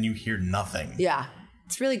and then you hear nothing. Yeah.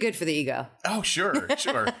 It's really good for the ego. Oh, sure.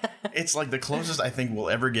 It's like the closest I think we'll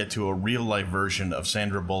ever get to a real life version of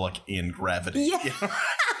Sandra Bullock in Gravity. Yeah. That's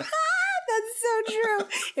so true.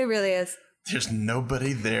 It really is. There's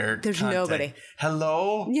nobody there. There's nobody.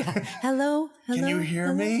 Hello? Yeah. Hello? Can you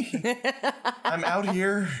hear me? I'm out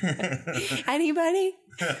here. Anybody?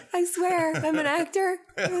 I swear, I'm an actor.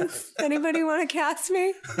 Anybody want to cast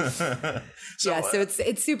me? So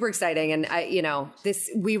it's super exciting. And I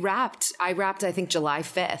wrapped, I think July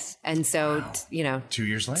 5th. And so, 2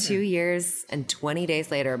 years later. 2 years and 20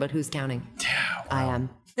 days later, but who's counting? Wow. I am.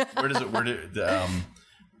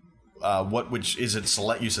 Which is it?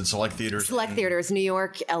 You said select theaters? Select theaters, New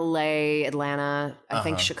York, LA, Atlanta, I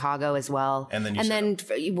think Chicago as well. And then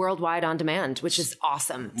worldwide on demand, which is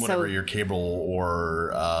awesome. Whatever your cable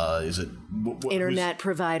or is it? Internet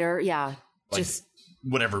provider. Yeah. Like just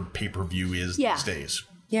whatever pay-per-view is these days.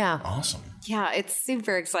 Yeah. Awesome. Yeah, it's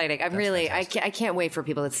super exciting. I can't wait for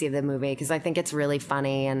people to see the movie because I think it's really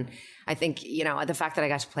funny. And I think, the fact that I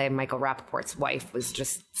got to play Michael Rappaport's wife was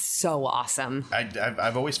just so awesome.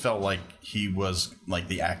 I've always felt like he was like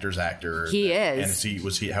the actor's actor. He is.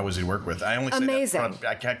 And how was he work with? I only say amazing.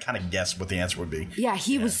 I can kind of guess what the answer would be. Yeah,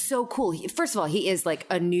 he was so cool. First of all, he is like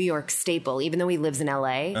a New York staple, even though he lives in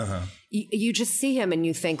LA. You just see him and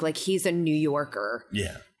you think like he's a New Yorker.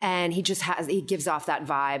 Yeah. And he gives off that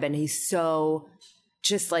vibe and he's so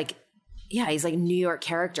just like, he's like a New York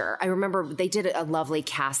character. I remember they did a lovely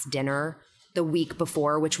cast dinner the week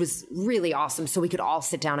before, which was really awesome. So we could all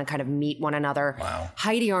sit down and kind of meet one another. Wow.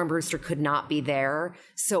 Heidi Armbruster could not be there.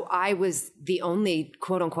 So I was the only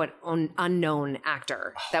quote unquote unknown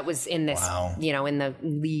actor that was in this, in the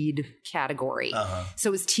lead category. So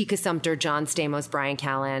it was Tika Sumpter, John Stamos, Brian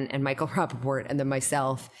Callen, and Michael Rappaport, and then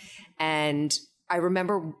myself. And I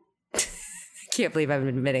remember, I can't believe I'm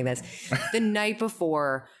admitting this, the night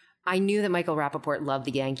before, I knew that Michael Rappaport loved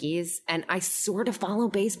the Yankees, and I sort of follow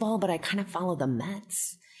baseball, but I kind of follow the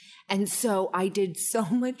Mets. And so I did so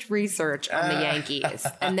much research on the Yankees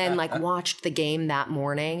and then watched the game that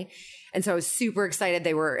morning. And so I was super excited.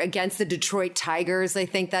 They were against the Detroit Tigers, I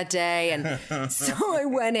think, that day. And so I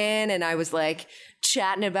went in and I was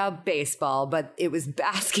chatting about baseball, but it was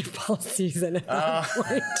basketball season at that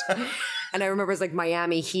point. And I remember it was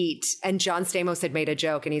Miami Heat, and John Stamos had made a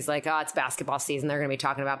joke, and he's like, oh, it's basketball season. They're going to be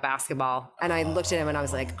talking about basketball. And I looked at him and I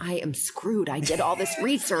was like, I am screwed. I did all this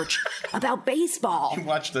research about baseball. You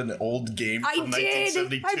watched an old game from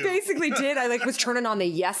 1972. I basically did. I was turning on the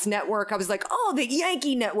Yes Network. I was like, oh, the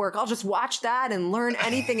Yankee Network. I'll just watch that and learn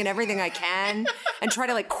anything and everything I can and try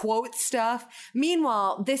to quote stuff.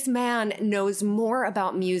 Meanwhile, this man knows more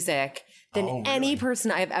about music than any person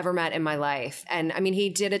I've ever met in my life. And I mean, he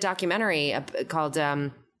did a documentary called,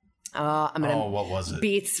 what was it?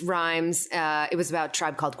 Beats, Rhymes. It was about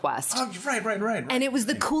Tribe Called Quest. Oh, right. And it was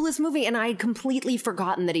the coolest movie. And I had completely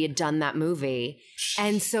forgotten that he had done that movie.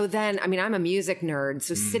 And so then, I mean, I'm a music nerd.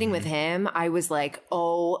 So sitting with him, I was like,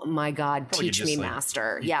 oh my God, probably teach me,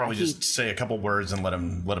 master. Yeah. Probably just say a couple words and let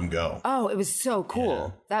him go. Oh, it was so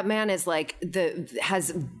cool. Yeah. That man is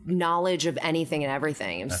has knowledge of anything and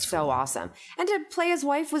everything. It was so awesome. And to play his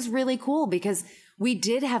wife was really cool because we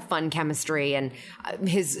did have fun chemistry, and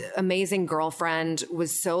his amazing girlfriend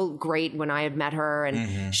was so great when I had met her,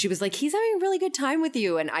 and she was like, he's having a really good time with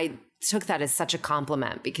you. And I took that as such a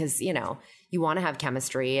compliment because, you want to have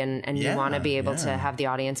chemistry and you want to be able to have the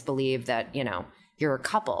audience believe that, you're a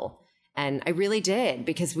couple. And I really did,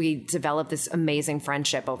 because we developed this amazing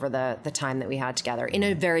friendship over the time that we had together in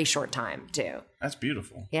a very short time, too. That's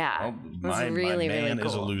beautiful. Yeah. Well, it was really, my man really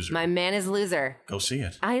cool. is a loser. My man is a loser. Go see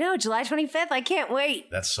it. I know, July 25th. I can't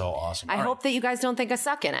wait. That's so awesome. I hope that you guys don't think I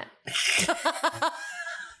suck in it.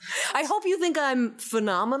 I hope you think I'm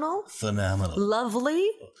phenomenal. Lovely.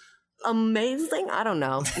 Amazing. I don't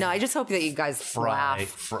know. No, I just hope that you guys laugh.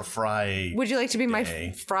 Fry. Would you like to be my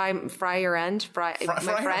fryer end? My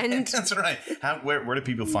friend? That's right. Where do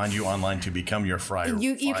people find you online to become your fryer?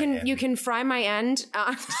 You can fry my end.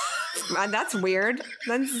 That's weird.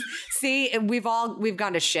 See, we've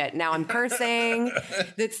gone to shit. Now I'm cursing.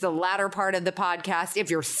 It's the latter part of the podcast. If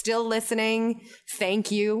you're still listening, thank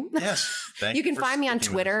you. Yes. You can find me on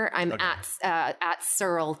Twitter. I'm at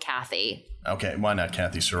Searle Kathy. Okay, why not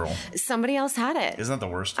Kathy Searle? Somebody else had it. Isn't that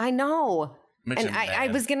the worst? I know. Makes and I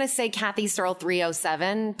was going to say Kathy Searle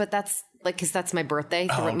 307, but that's like, because that's my birthday,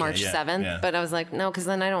 March 7th. Yeah. But I was like, no, because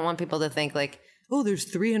then I don't want people to think like, oh, there's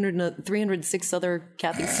 306 other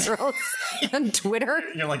Kathy Searles on Twitter.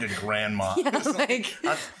 You're like a grandma.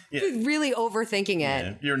 Yeah, really overthinking it.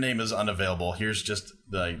 Yeah, your name is unavailable. Here's just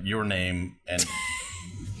your name and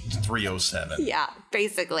 307. Yeah,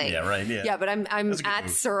 basically. Yeah, right. Yeah, but I'm at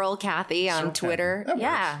Searle Kathy on Twitter.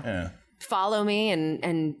 Yeah. Follow me,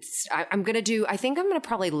 and I'm gonna do. I think I'm gonna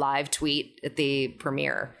probably live tweet at the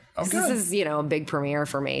premiere. This is, a big premiere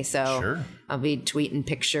for me, so I'll be tweeting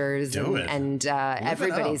pictures, and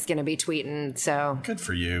everybody's going to be tweeting. So good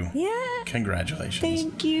for you! Yeah, congratulations!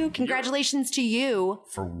 Thank you. Congratulations to you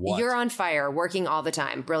for what? You're on fire, working all the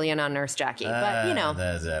time, brilliant on Nurse Jackie. But it's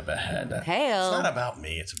not about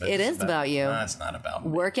me. It is about you. No, it's not about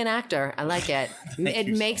me. Working actor, I like it. It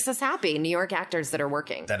makes us happy. New York actors that are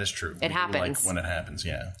working. That is true. It happens like when it happens.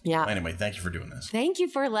 Yeah. Yeah. Anyway, thank you for doing this. Thank you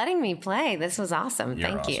for letting me play. This was awesome.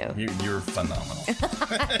 Thank you. You're phenomenal.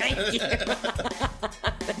 Thank you.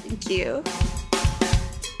 Thank you.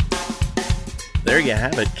 There you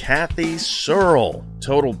have it. Kathy Searle,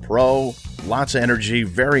 total pro, lots of energy,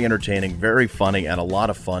 very entertaining, very funny, and a lot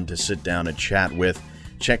of fun to sit down and chat with.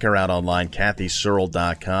 Check her out online,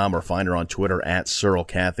 KathySearle.com, or find her on Twitter at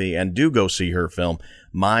SearleKathy, and do go see her film,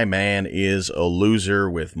 My Man is a Loser,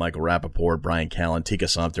 with Michael Rappaport, Brian Callen, Tika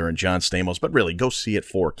Sumpter, and John Stamos. But really, go see it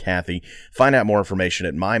for Kathy. Find out more information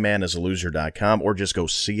at MyManIsALoser.com, or just go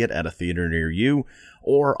see it at a theater near you,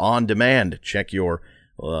 or on demand. Check your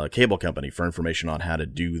cable company for information on how to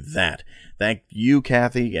do that. Thank you,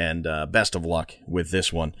 Kathy, and best of luck with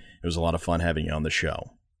this one. It was a lot of fun having you on the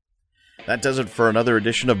show. That does it for another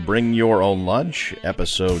edition of Bring Your Own Lunch,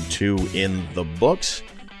 episode 2 in the books.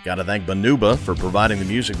 Got to thank Banuba for providing the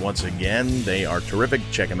music once again. They are terrific.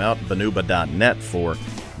 Check them out, banuba.net, for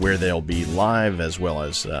where they'll be live, as well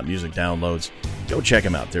as music downloads. Go check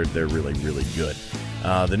them out. They're really, really good.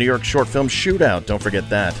 The New York Short Film Shootout, don't forget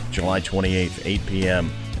that, July 28th, 8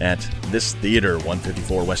 p.m. at this theater,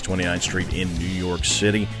 154 West 29th Street in New York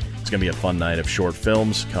City. It's going to be a fun night of short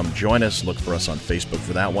films. Come join us. Look for us on Facebook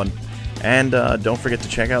for that one. And don't forget to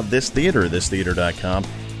check out This Theater, thistheater.com.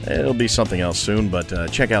 It'll be something else soon, but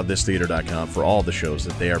check out thistheater.com for all the shows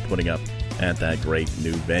that they are putting up at that great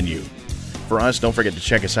new venue. For us, don't forget to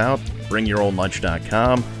check us out,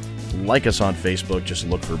 bringyourownlunch.com. Like us on Facebook, just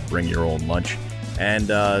look for Bring Your Own Lunch. And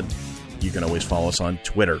you can always follow us on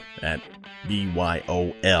Twitter at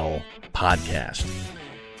BYOL Podcast.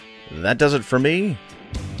 That does it for me.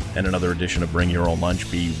 And another edition of Bring Your Own Lunch,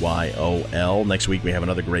 BYOL. Next week we have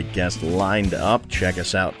another great guest lined up. Check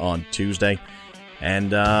us out on Tuesday.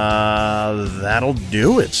 And that'll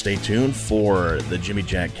do it. Stay tuned for the Jimmy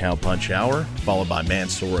Jack Cow Punch Hour, followed by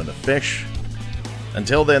Mansoor and the Fish.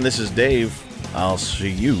 Until then, this is Dave. I'll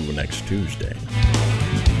see you next Tuesday.